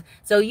to do this.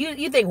 So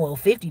you think, well,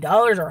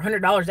 $50 or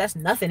 $100, that's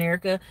nothing,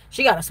 Ericka.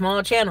 She got a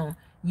small channel.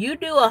 You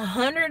do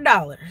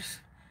 $100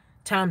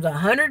 times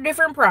 100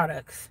 different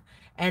products.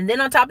 And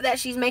then on top of that,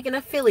 she's making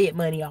affiliate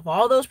money off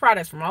all those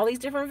products from all these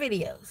different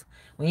videos.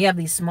 When you have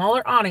these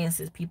smaller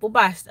audiences, people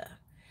buy stuff.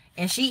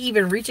 And she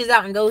even reaches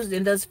out and goes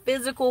and does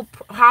physical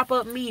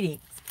pop-up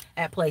meetings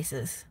at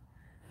places.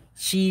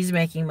 She's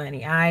making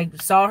money. I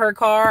saw her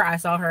car, I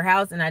saw her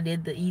house, and I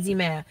did the easy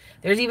math.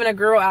 There's even a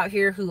girl out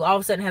here who all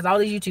of a sudden has all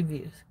these YouTube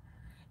views.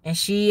 And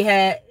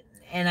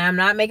and I'm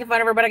not making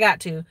fun of her, but I got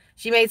to.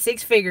 She made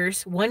 6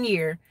 figures 1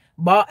 year,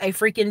 bought a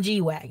freaking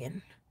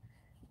G-Wagon.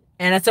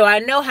 And so I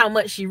know how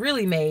much she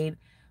really made.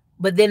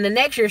 But then the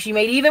next year she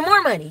made even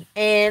more money.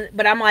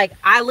 But I'm like,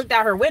 I looked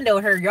out her window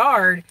and her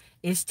yard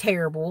is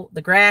terrible.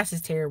 The grass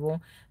is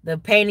terrible. The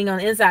painting on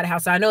the inside of the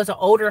house. So I know it's an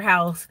older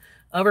house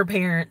of her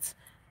parents,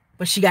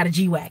 but she got a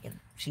G-Wagon.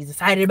 She's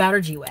excited about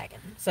her G-Wagon.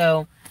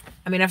 So,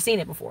 I mean, I've seen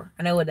it before.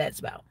 I know what that's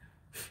about.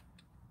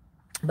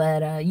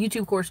 But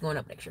YouTube course going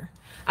up next year.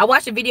 I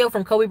watched a video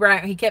from Kobe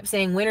Bryant. He kept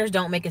saying winners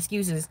don't make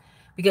excuses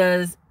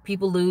because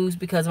people lose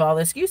because of all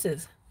the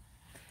excuses.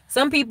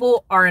 Some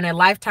people are in a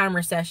lifetime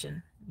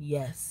recession.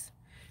 Yes.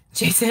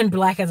 Jason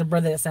Black has a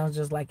brother that sounds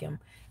just like him.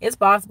 It's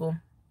possible.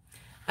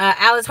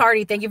 Alice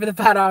Hardy, thank you for the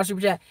 $5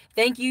 super chat.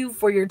 Thank you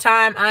for your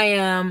time. I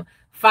am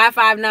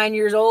 559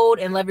 years old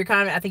and love your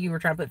comment. I think you were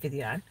trying to put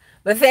 59.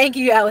 But thank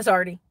you, Alice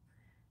Hardy.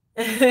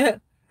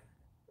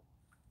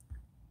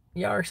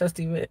 Y'all are so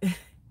stupid.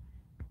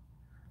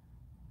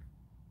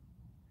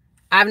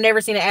 I've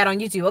never seen an ad on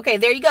YouTube. Okay,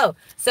 there you go.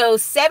 So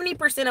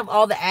 70% of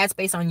all the ad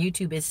space on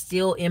YouTube is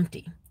still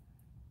empty.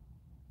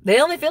 They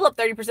only fill up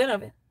 30%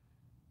 of it.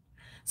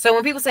 So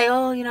when people say,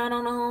 oh, I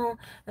don't know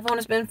if I want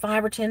to spend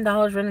 $5 or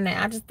 $10 running that,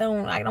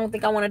 I don't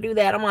think I want to do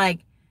that. I'm like,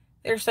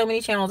 there's so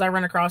many channels I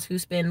run across who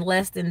spend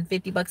less than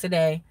 $50 a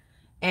day.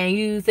 And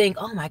you think,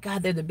 oh my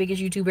God, they're the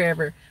biggest YouTuber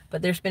ever.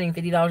 But they're spending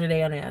 $50 a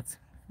day on ads.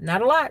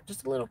 Not a lot,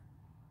 just a little.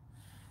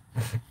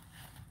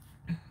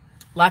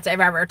 Lots of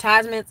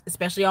advertisements,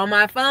 especially on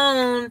my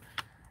phone.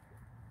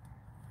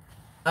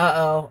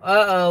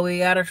 Uh-oh, we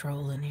got a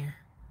troll in here.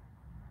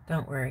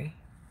 Don't worry.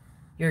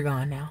 You're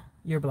gone now.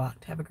 You're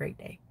blocked. Have a great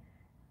day.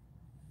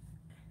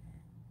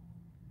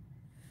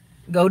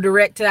 Go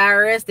direct to the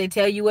IRS. They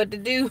tell you what to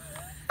do.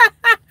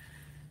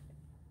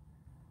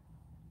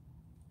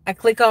 I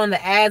click on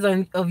the ads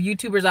of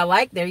YouTubers I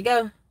like. There you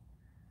go.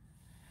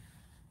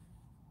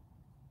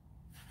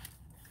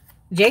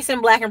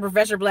 Jason Black and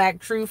Professor Black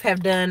Truth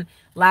have done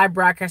live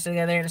broadcasts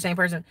together. They're the same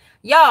person.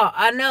 Y'all,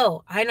 I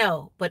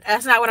know. But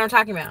that's not what I'm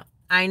talking about.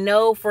 I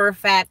know for a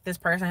fact this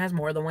person has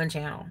more than one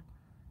channel.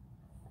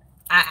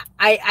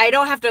 I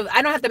don't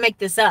have to make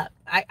this up.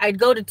 I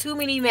go to too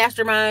many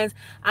masterminds.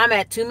 I'm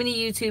at too many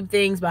YouTube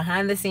things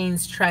behind the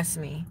scenes. Trust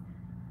me.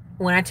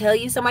 When I tell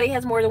you somebody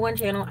has more than one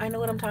channel, I know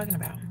what I'm talking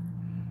about.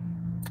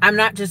 I'm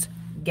not just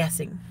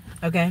guessing,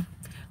 okay?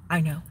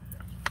 I know.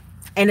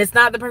 And it's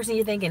not the person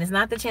you're thinking. It's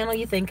not the channel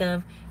you think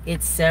of.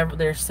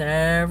 There's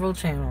several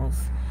channels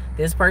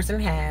this person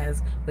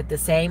has with the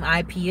same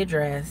IP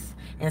address.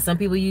 And some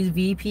people use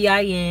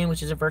VPIN,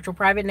 which is a virtual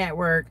private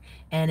network,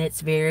 and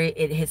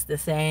it hits the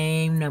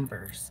same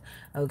numbers.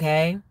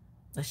 Okay?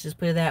 Let's just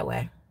put it that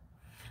way.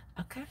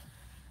 Okay.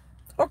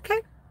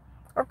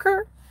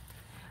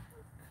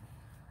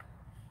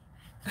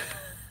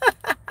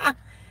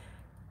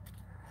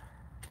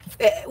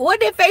 What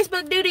did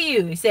Facebook do to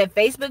you? He said,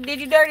 Facebook did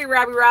you dirty,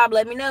 Robbie Rob.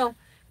 Let me know.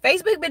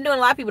 Facebook been doing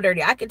a lot of people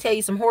dirty. I could tell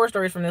you some horror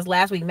stories from this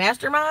last week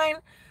mastermind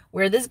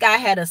where this guy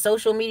had a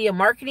social media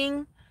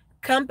marketing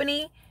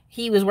company.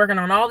 He was working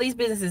on all these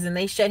businesses and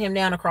they shut him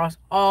down across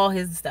all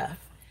his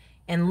stuff.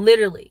 And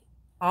literally,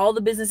 all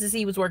the businesses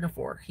he was working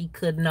for, he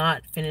could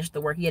not finish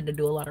the work. He had to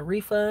do a lot of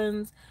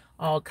refunds,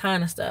 all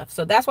kind of stuff.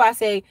 So that's why I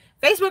say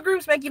Facebook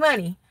groups make you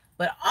money.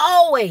 But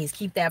always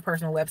keep that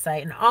personal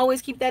website and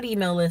always keep that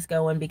email list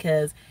going,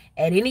 because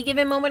at any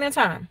given moment in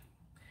time,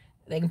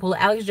 they can pull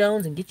Alex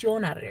Jones and get you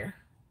on out of there.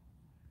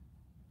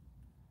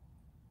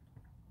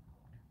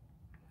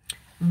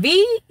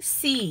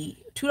 VC,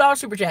 $2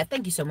 super chat.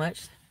 Thank you so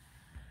much.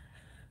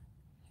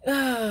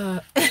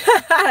 Oh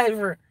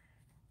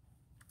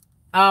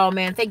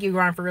man, thank you,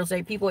 Ron, for real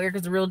estate people.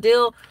 Ericka's the real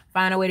deal.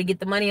 Find a way to get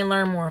the money and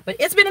learn more. But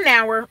it's been an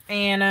hour,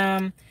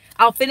 and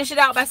I'll finish it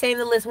out by saying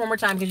the list one more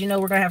time, because you know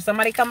we're gonna have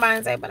somebody come by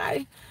and say, but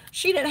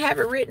she didn't have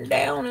it written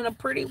down in a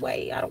pretty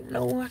way. I don't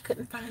know. I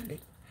couldn't find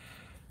it.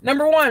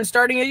 Number 1,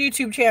 starting a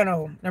YouTube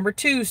channel. Number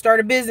 2, start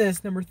a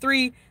business. Number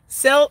 3,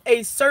 sell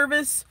a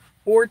service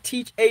or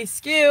teach a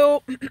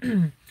skill.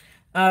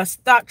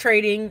 Stock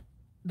trading,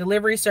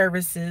 delivery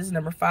services.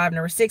 Number 5.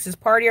 Number 6 is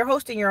party or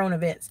hosting your own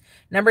events.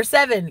 Number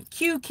 7,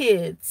 Q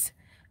Kids.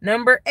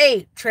 Number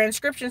 8,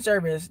 transcription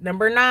service.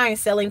 Number 9,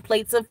 selling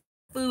plates of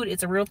food.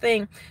 It's a real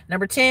thing.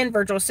 Number 10,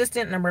 virtual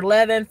assistant. Number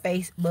 11,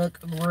 Facebook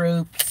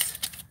groups.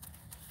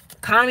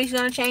 Economy's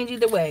going to change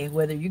either way.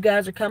 Whether you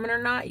guys are coming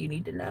or not, you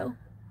need to know.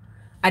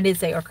 I did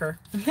say occur.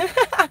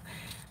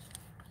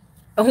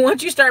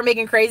 Once you start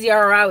making crazy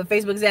ROI with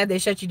Facebook's ad, they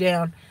shut you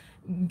down.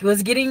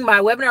 My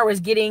webinar was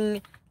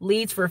getting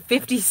leads for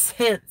 50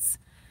 cents,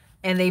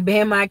 and they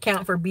banned my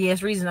account for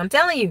BS reasons. I'm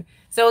telling you.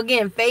 So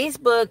again,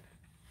 Facebook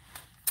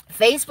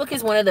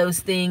is one of those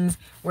things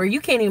where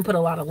you can't even put a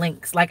lot of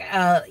links. Like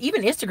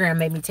even Instagram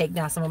made me take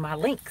down some of my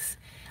links.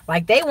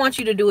 Like, they want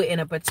you to do it in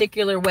a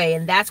particular way,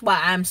 and that's why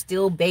I'm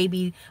still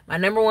my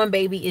number 1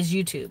 baby is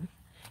YouTube.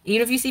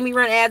 Even if you see me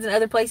run ads in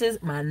other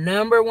places, my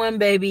number 1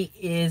 baby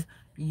is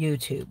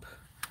YouTube.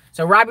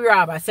 So Robbie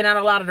Rob, I sent out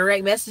a lot of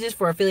direct messages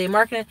for affiliate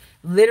marketing,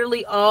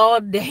 literally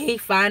all day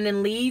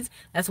finding leads.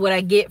 That's what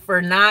I get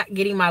for not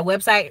getting my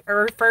website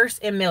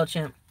first in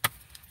MailChimp.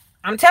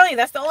 I'm telling you,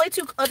 that's the only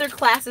 2 other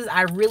classes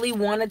I really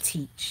want to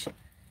teach.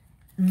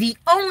 The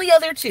only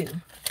other 2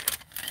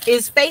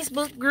 is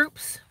Facebook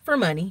groups for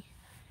money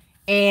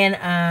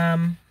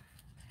and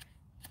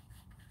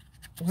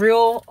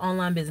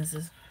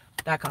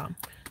realonlinebusinesses.com.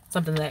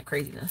 Something of that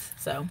craziness.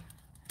 So,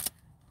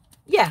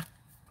 yeah.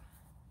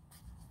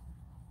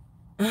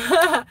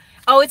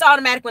 Oh, it's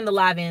automatic when the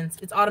live ends.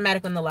 It's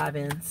automatic when the live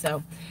ends.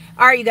 So,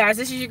 all right, you guys,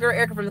 this is your girl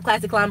Ericka from the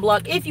Classy Climb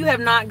blog. If you have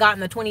not gotten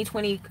the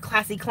 2020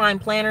 Classy Climb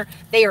Planner,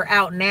 they are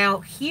out now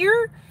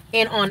here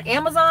and on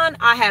Amazon.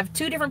 I have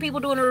 2 different people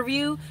doing a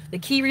review. The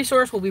Key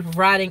Resource will be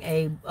providing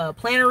a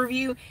planner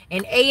review,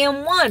 and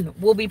AM1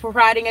 will be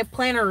providing a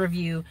planner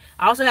review.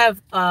 I also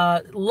have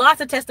lots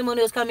of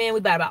testimonials come in.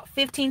 We've got about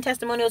 15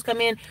 testimonials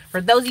come in.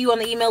 For those of you on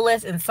the email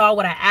list and saw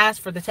what I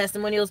asked for the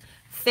testimonials,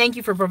 thank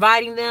you for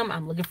providing them.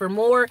 I'm looking for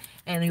more,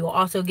 and you will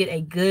also get a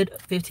good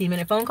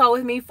 15-minute phone call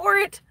with me for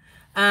it.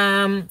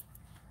 Again,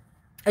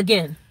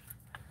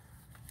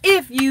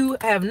 if you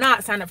have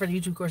not signed up for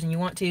the YouTube course and you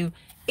want to,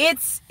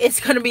 it's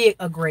going to be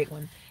a great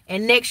one.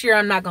 And next year,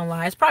 I'm not going to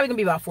lie, it's probably going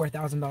to be about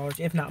 $4,000,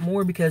 if not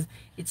more, because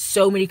it's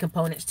so many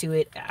components to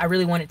it. I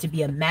really want it to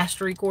be a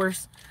mastery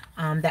course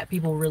that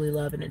people really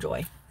love and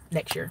enjoy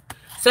next year.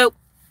 So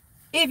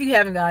if you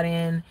haven't got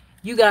in,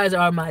 you guys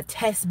are my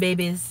test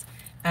babies.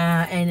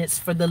 And it's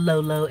for the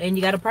low, and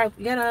you got a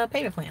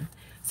payment plan.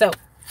 So,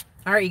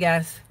 all right, you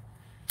guys,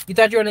 you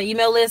thought you were on the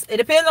email list? It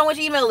depends on which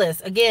email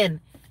list.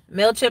 Again,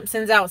 MailChimp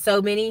sends out so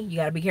many, you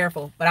got to be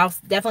careful. But I'll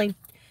definitely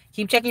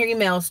keep checking your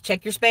emails,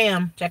 check your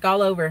spam, check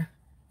all over.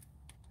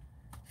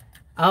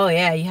 Oh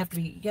yeah, you have to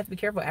be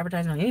careful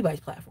advertising on anybody's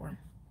platform.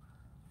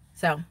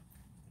 So, all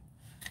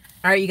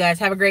right, you guys,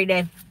 have a great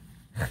day.